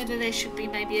wondering whether there should be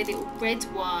maybe a little red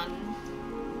one,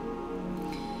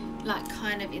 like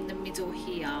kind of in the middle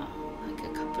here, like a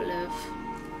couple of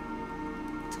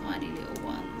tiny little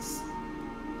ones.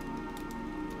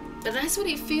 But that's what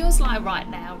it feels like right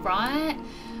now, right?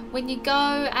 When you go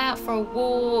out for a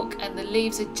walk and the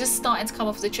leaves are just starting to come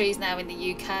off the trees now in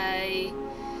the UK.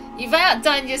 You've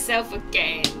outdone yourself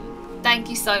again. Thank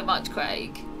you so much,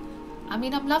 Craig. I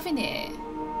mean, I'm loving it.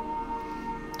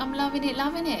 I'm loving it,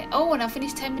 loving it. Oh, and I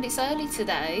finished 10 minutes early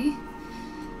today.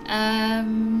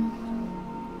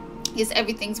 Yes,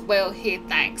 everything's well here,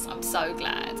 thanks. I'm so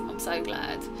glad. I'm so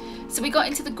glad. So we got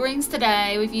into the greens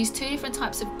today. We've used 2 different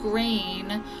types of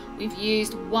green. We've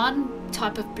used 1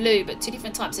 type of blue, but 2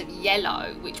 different types of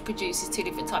yellow, which produces 2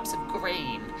 different types of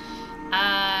green.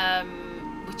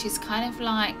 Which is kind of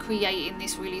like creating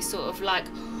this really sort of like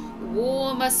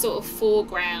warmer sort of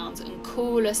foreground and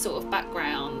cooler sort of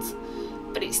background,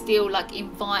 but it's still like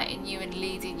inviting you and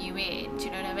leading you in. Do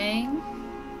you know what I mean?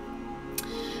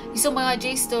 You saw my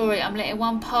IG story. I'm letting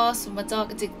one pass for my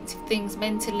dark addictive things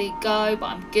mentally go, but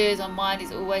I'm good. My mind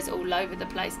is always all over the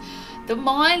place. The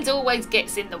mind always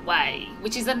gets in the way,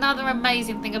 which is another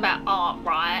amazing thing about art,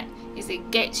 right? Is it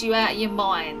gets you out of your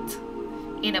mind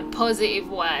in a positive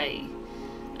way.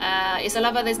 Yes, I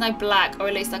love how there's no black, or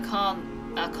at least I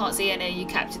can't see any. You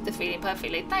captured the feeling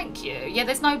perfectly. Thank you. Yeah,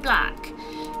 there's no black.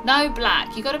 No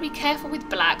black. You got to be careful with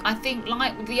black. I think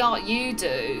like with the art you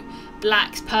do,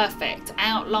 black's perfect.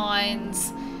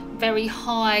 Outlines, very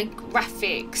high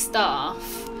graphic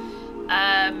stuff.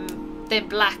 Then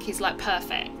black is like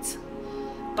perfect.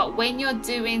 But when you're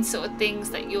doing sort of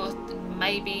things that you're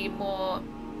maybe more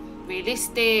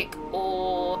realistic,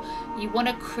 or you want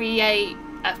to create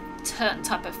a certain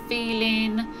type of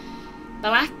feeling,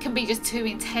 black can be just too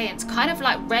intense, kind of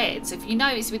like red. So if you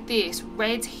notice with this,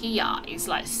 red here is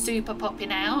like super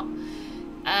popping out,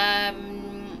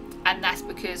 and that's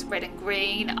because red and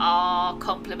green are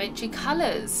complementary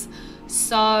colours,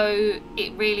 so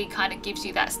it really kind of gives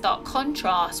you that stark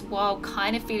contrast while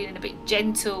kind of feeling a bit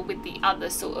gentle with the other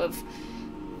sort of,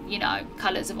 you know,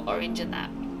 colours of orange and that.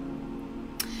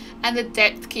 And the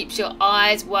depth keeps your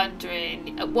eyes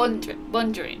wandering around.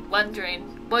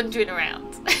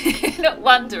 Not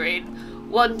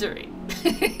wandering, wandering.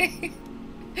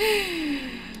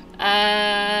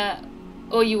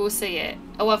 Or you will see it.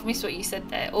 Oh, I've missed what you said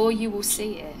there. Or you will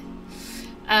see it.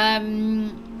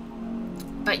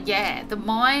 But yeah, the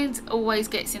mind always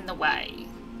gets in the way.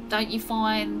 Don't you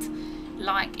find,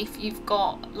 like, if you've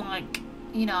got, like,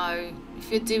 you know, if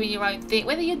you're doing your own thing,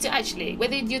 whether you're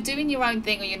doing your own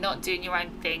thing or you're not doing your own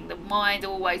thing, the mind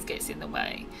always gets in the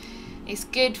way. It's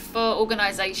good for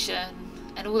organisation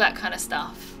and all that kind of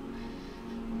stuff,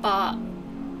 but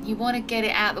you want to get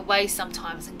it out of the way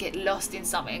sometimes and get lost in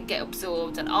something and get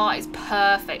absorbed, and art is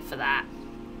perfect for that.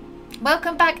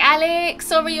 Welcome back, Alex.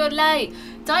 Sorry you're late.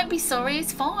 Don't be sorry,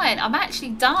 it's fine. I'm actually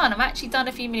done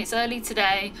a few minutes early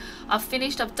today. I've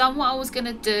finished. I've done what I was going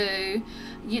to do.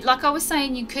 Like I was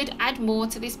saying, you could add more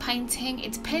to this painting.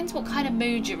 It depends what kind of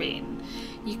mood you're in.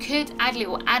 You could add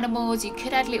little animals, you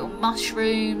could add little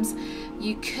mushrooms,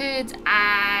 you could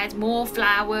add more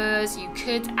flowers, you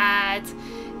could add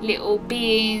little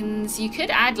beans, you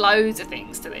could add loads of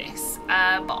things to this,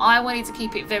 but I wanted to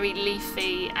keep it very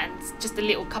leafy and just a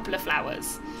little couple of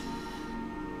flowers.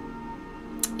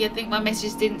 You think my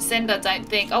message didn't send? I don't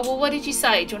think. Oh, well, what did you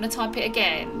say? Do you want to type it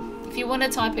again? If you want to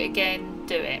type it again,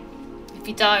 do it. If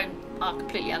you don't, I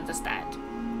completely understand.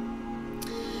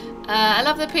 I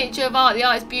love the picture of art. The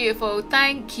art is beautiful.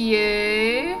 Thank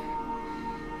you.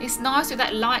 It's nice with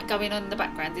that light going on in the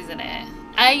background, isn't it?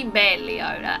 Amen,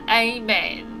 Leona.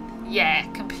 Amen. Yeah,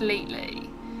 completely.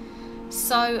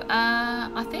 So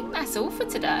I think that's all for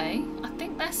today. I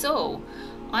think that's all.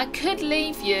 I could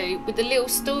leave you with a little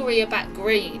story about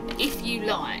green if you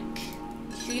like.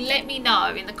 You let me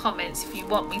know in the comments if you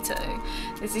want me to.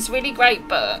 There's this really great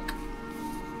book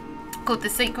called The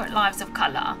Secret Lives of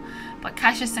Colour by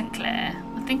Kasia St. Clair.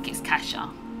 I think it's Kasia.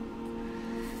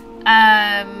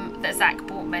 That Zach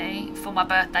bought me for my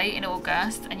birthday in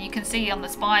August, and you can see on the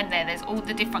spine there's all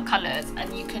the different colours,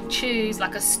 and you can choose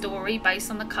like a story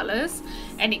based on the colours,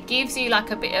 and it gives you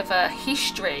like a bit of a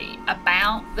history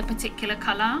about the particular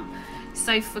colour.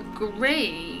 So for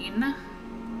green,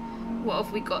 what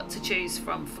have we got to choose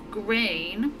from? For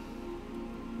green,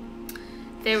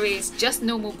 there is just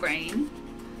normal green,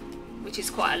 which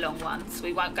is quite a long one, so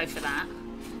we won't go for that.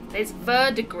 There's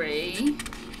verdigris,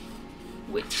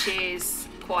 which is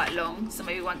quite long, so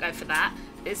maybe we won't go for that.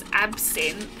 There's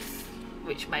absinthe,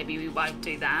 which maybe we won't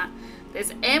do that.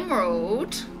 There's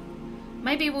emerald,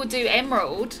 maybe we'll do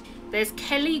emerald. There's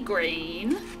Kelly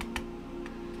green.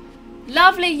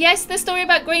 Lovely, yes, the story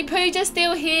about green. Pooja's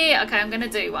still here. Okay, I'm gonna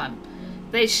do one.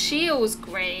 There's Shields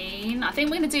green. I think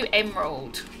we're gonna do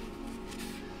emerald.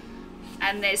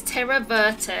 And there's Terra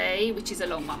Verte, which is a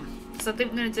long one. So I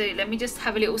think we're gonna do, let me just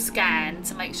have a little scan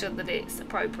to make sure that it's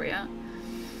appropriate.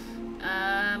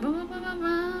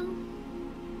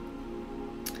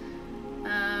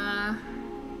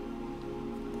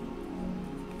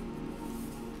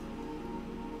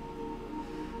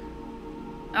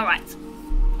 All right.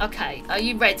 Okay. Are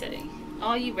you ready?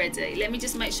 Are you ready? Let me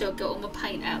just make sure I've got all my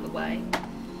paint out of the way.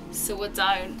 so I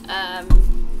don't.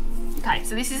 Okay,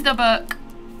 so this is the book,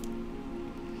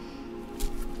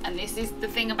 and this is the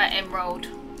thing about emerald.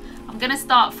 I'm going to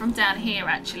start from down here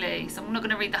actually, so I'm not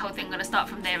going to read the whole thing. I'm going to start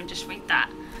from there and just read that.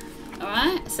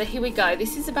 Alright, so here we go.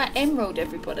 This is about emerald,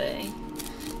 everybody.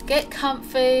 Get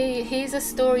comfy. Here's a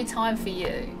story time for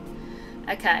you.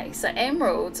 Okay, so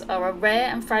emeralds are a rare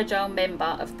and fragile member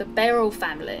of the beryl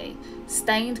family,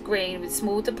 stained green with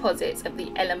small deposits of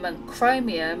the element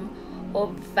chromium or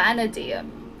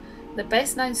vanadium. The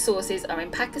best known sources are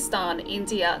in Pakistan,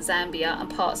 India, Zambia and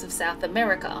parts of South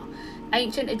America.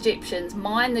 Ancient Egyptians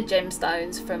mined the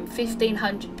gemstones from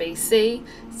 1500 BC,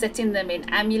 setting them in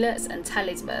amulets and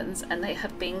talismans, and they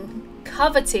have been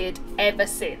coveted ever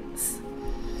since.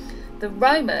 The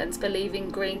Romans, believing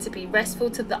green to be restful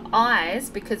to the eyes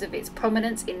because of its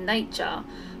prominence in nature,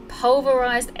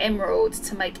 pulverized emeralds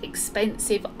to make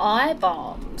expensive eye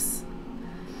balms.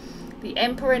 The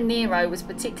Emperor Nero was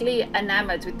particularly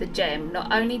enamored with the gem.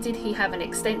 Not only did he have an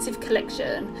extensive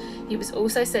collection, he was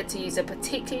also said to use a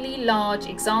particularly large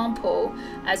example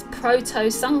as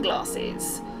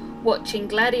proto-sunglasses, watching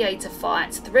gladiator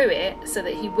fights through it so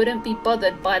that he wouldn't be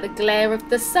bothered by the glare of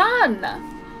the sun.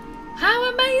 How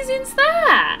amazing is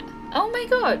that? Oh my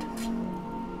god.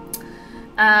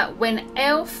 When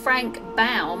L. Frank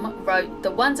Baum wrote The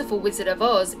Wonderful Wizard of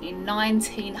Oz in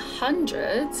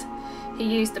 1900, he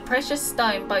used the precious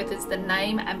stone both as the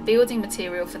name and building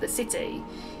material for the city.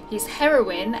 His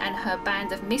heroine and her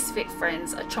band of misfit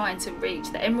friends are trying to reach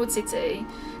the Emerald City,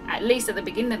 at least at the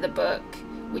beginning of the book,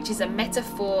 which is a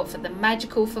metaphor for the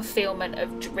magical fulfillment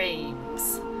of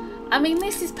dreams. I mean,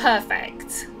 this is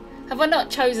perfect. Have I not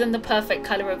chosen the perfect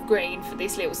colour of green for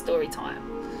this little story time?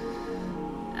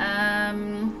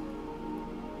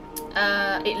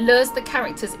 It lures the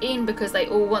characters in because they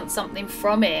all want something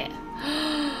from it.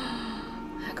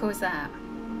 How cool is that?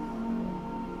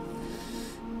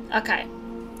 Okay,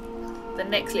 the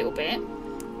next little bit.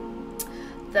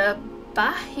 The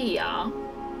Bahia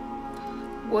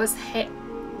was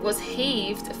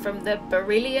heaved from the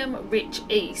beryllium-rich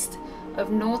east of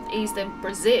northeastern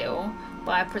Brazil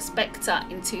by a prospector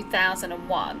in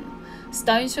 2001.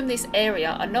 Stones from this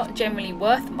area are not generally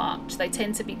worth much. They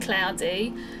tend to be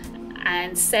cloudy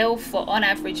and sell for on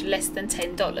average less than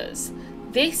 $10.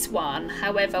 This one,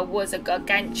 however, was a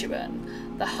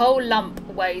gargantuan. The whole lump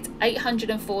weighed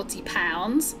 840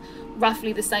 pounds,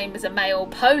 roughly the same as a male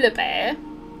polar bear,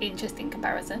 interesting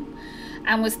comparison,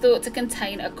 and was thought to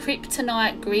contain a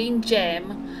kryptonite green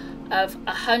gem of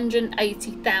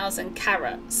 180,000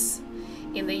 carats.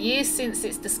 In the years since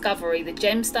its discovery, the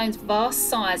gemstone's vast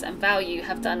size and value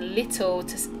have done little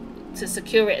to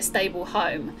secure it a stable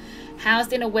home.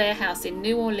 Housed in a warehouse in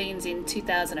New Orleans in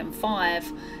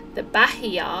 2005, the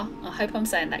Bahia, I hope I'm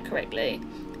saying that correctly,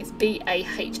 it's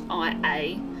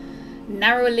B-A-H-I-A,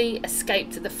 narrowly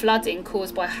escaped the flooding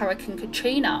caused by Hurricane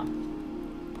Katrina.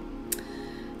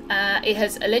 It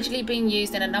has allegedly been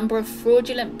used in a number of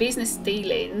fraudulent business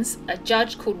dealings. A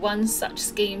judge called one such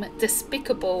scheme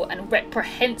despicable and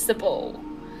reprehensible.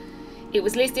 It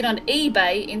was listed on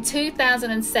eBay in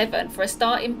 2007 for a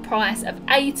starting price of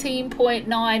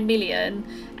 18.9 million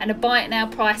and a buy it now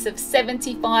price of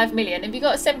 75 million. Have you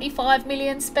got 75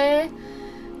 million spare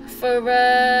for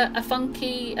a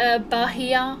funky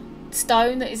Bahia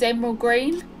stone that is emerald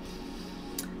green?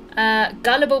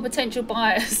 Gullible potential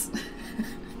buyers.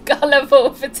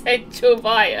 Gullible potential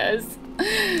buyers.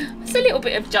 It's a little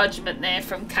bit of judgment there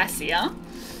from Cassia,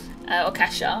 or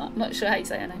Kasia, I'm not sure how you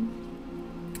say her name.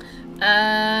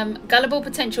 Gullible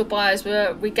potential buyers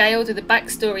were regaled with a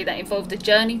backstory that involved a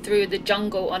journey through the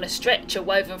jungle on a stretcher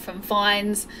woven from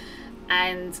vines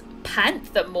and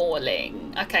panther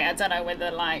mauling. Okay, I don't know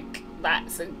whether like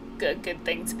that's a good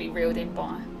thing to be reeled in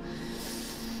by.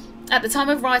 At the time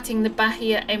of writing, the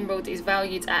Bahia emerald is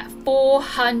valued at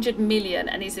 400 million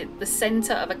and is at the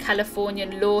centre of a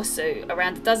Californian lawsuit.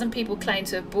 Around a dozen people claim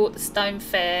to have bought the stone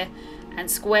fair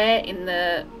and square in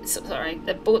the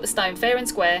bought the stone fair and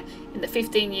square in the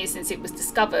 15 years since it was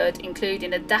discovered,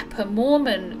 including a dapper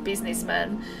Mormon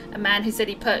businessman, a man who said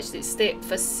he purchased it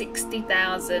for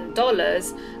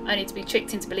 $60,000 only to be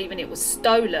tricked into believing it was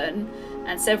stolen,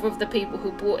 and several of the people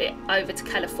who brought it over to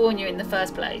California in the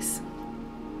first place.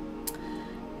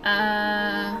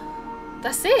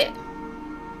 That's it.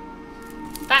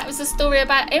 That was a story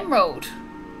about emerald.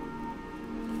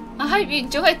 I hope you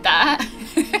enjoyed that.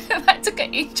 That took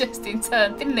an interesting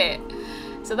turn, didn't it?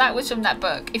 So that was from that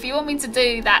book. If you want me to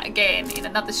do that again in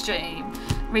another stream,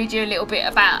 read you a little bit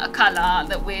about a colour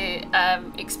that we're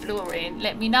exploring,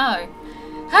 let me know.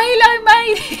 Halo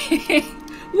matey.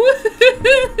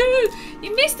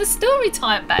 You missed the story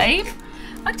time, babe.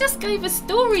 I just gave a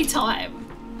story time.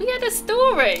 We had a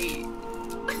story.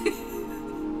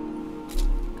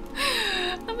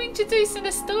 I'm introducing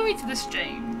a story to the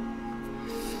stream.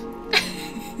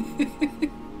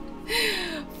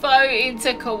 Voting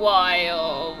took a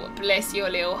while. Bless your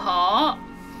little heart.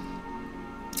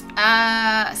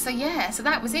 So yeah, so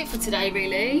that was it for today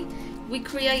really. We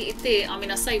created it. I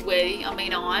mean, I say we, I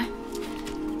mean I.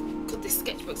 God, this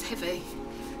sketchbook's heavy.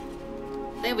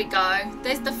 There we go.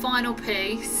 There's the final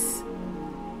piece.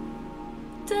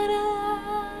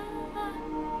 Ta-da!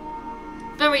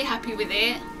 Very happy with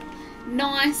it.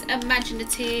 Nice,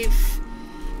 imaginative,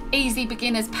 easy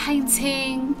beginner's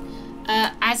painting.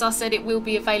 As I said, it will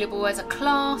be available as a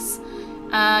class.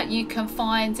 You can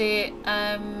find it,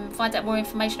 find out more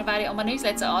information about it on my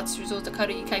newsletter,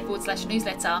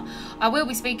 artistresort.co.uk/newsletter. I will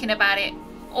be speaking about it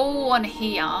all on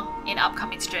here in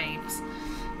upcoming streams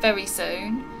very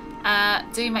soon.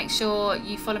 Do make sure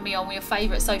you follow me on your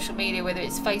favourite social media, whether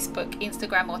it's Facebook,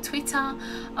 Instagram or Twitter.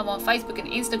 I'm on Facebook and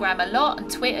Instagram a lot,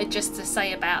 and Twitter just to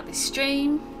say about this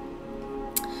stream.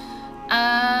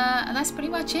 And that's pretty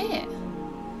much it.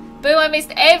 Boo, I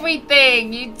missed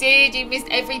everything. You did, you missed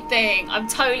everything. I'm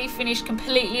totally finished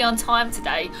completely on time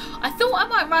today. I thought I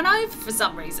might run over for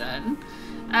some reason.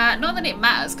 Not that it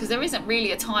matters, because there isn't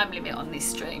really a time limit on this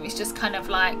stream. It's just kind of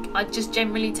like, I just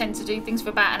generally tend to do things for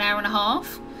about an hour and a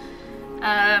half.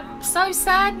 So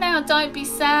sad now. Don't be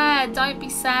sad. Don't be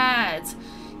sad.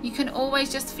 You can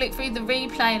always just flick through the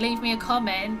replay and leave me a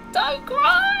comment. Don't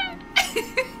cry.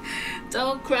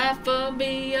 Don't cry for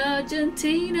me,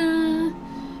 Argentina.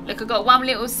 Look, I've got one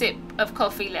little sip of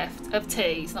coffee left. Of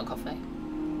tea. It's not coffee.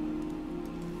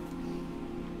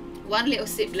 One little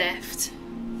sip left.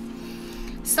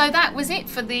 So that was it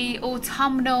for the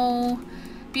autumnal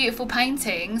beautiful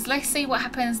paintings. Let's see what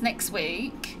happens next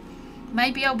week.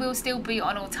 Maybe I will still be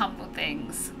on autumnal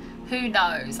things. Who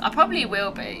knows? I probably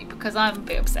will be, because I'm a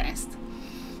bit obsessed.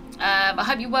 I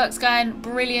hope your work's going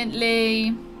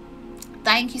brilliantly.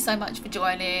 Thank you so much for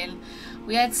joining.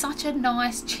 We had such a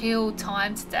nice chill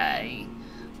time today.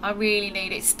 I really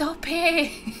need it. Stop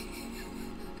it.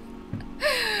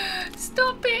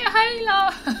 Stop it,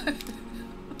 Halo.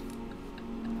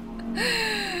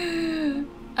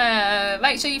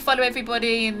 Make sure you follow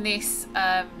everybody in this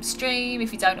stream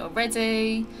if you don't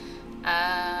already.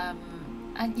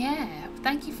 And yeah,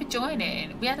 thank you for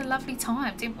joining. We had a lovely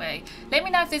time, didn't we? Let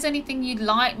me know if there's anything you'd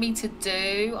like me to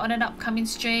do on an upcoming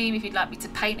stream, if you'd like me to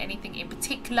paint anything in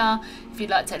particular, if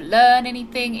you'd like to learn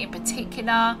anything in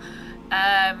particular.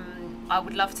 I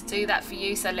would love to do that for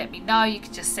you, so let me know. You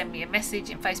can just send me a message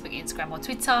in Facebook, Instagram or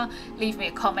Twitter. Leave me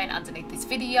a comment underneath this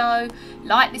video.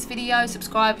 Like this video,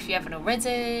 subscribe if you haven't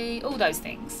already. All those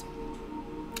things.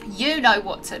 You know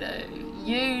what to do.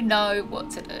 You know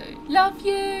what to do. Love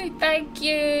you. Thank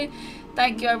you.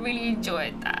 Thank you. I really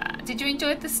enjoyed that. Did you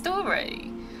enjoy the story?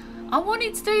 I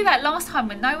wanted to do that last time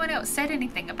when no one else said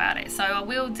anything about it, so I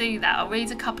will do that. I'll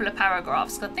read a couple of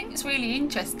paragraphs. I think it's really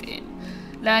interesting.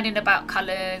 Learning about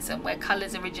colours and where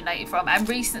colours originated from and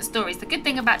recent stories. The good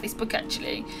thing about this book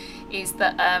actually is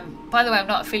that, by the way, I'm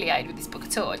not affiliated with this book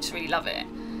at all. I just really love it.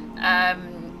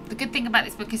 The good thing about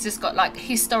this book is just got like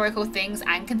historical things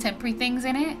and contemporary things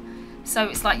in it. So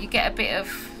it's like you get a bit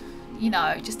of, you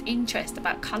know, just interest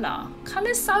about colour.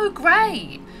 Colour's so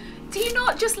great. Do you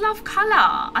not just love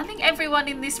colour? I think everyone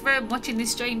in this room watching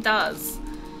this stream does.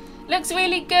 Looks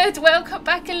really good. Welcome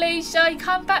back, Alicia. You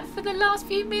come back for the last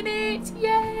few minutes.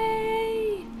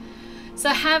 Yay! So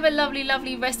have a lovely,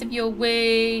 lovely rest of your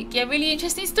week. Yeah, really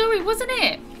interesting story, wasn't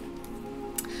it?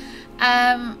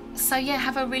 So yeah,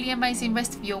 have a really amazing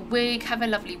rest of your week. Have a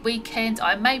lovely weekend.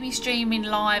 I may be streaming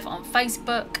live on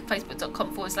Facebook,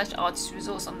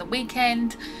 facebook.com/artistresource on the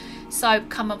weekend. So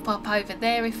come and pop over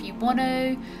there if you want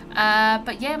to.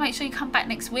 But yeah, make sure you come back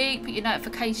next week. Put your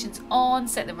notifications on.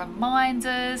 Set the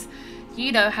reminders.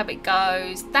 You know how it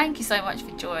goes. Thank you so much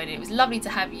for joining. It was lovely to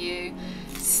have you.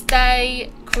 Stay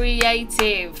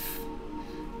creative.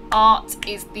 Art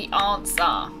is the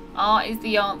answer. Art is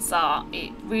the answer.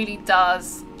 It really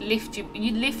does lift you.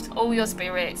 You lift all your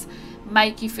spirits.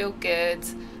 Make you feel good.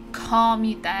 Calm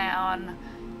you down.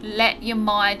 Let your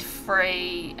mind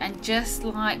free and just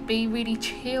like be really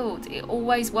chilled. It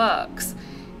always works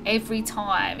every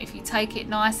time if you take it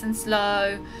nice and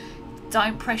slow.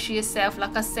 Don't pressure yourself.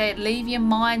 Like I said, leave your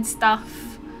mind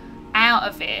stuff out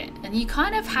of it, and you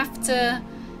kind of have to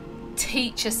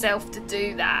teach yourself to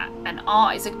do that, and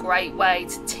art is a great way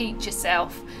to teach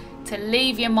yourself to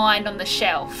leave your mind on the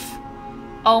shelf.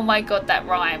 Oh my god, that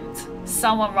rhymed.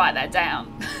 Someone write that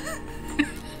down.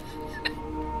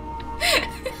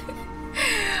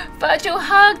 Virtual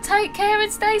hug. Take care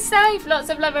and stay safe. Lots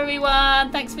of love,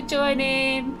 everyone. Thanks for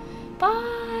joining.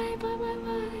 Bye.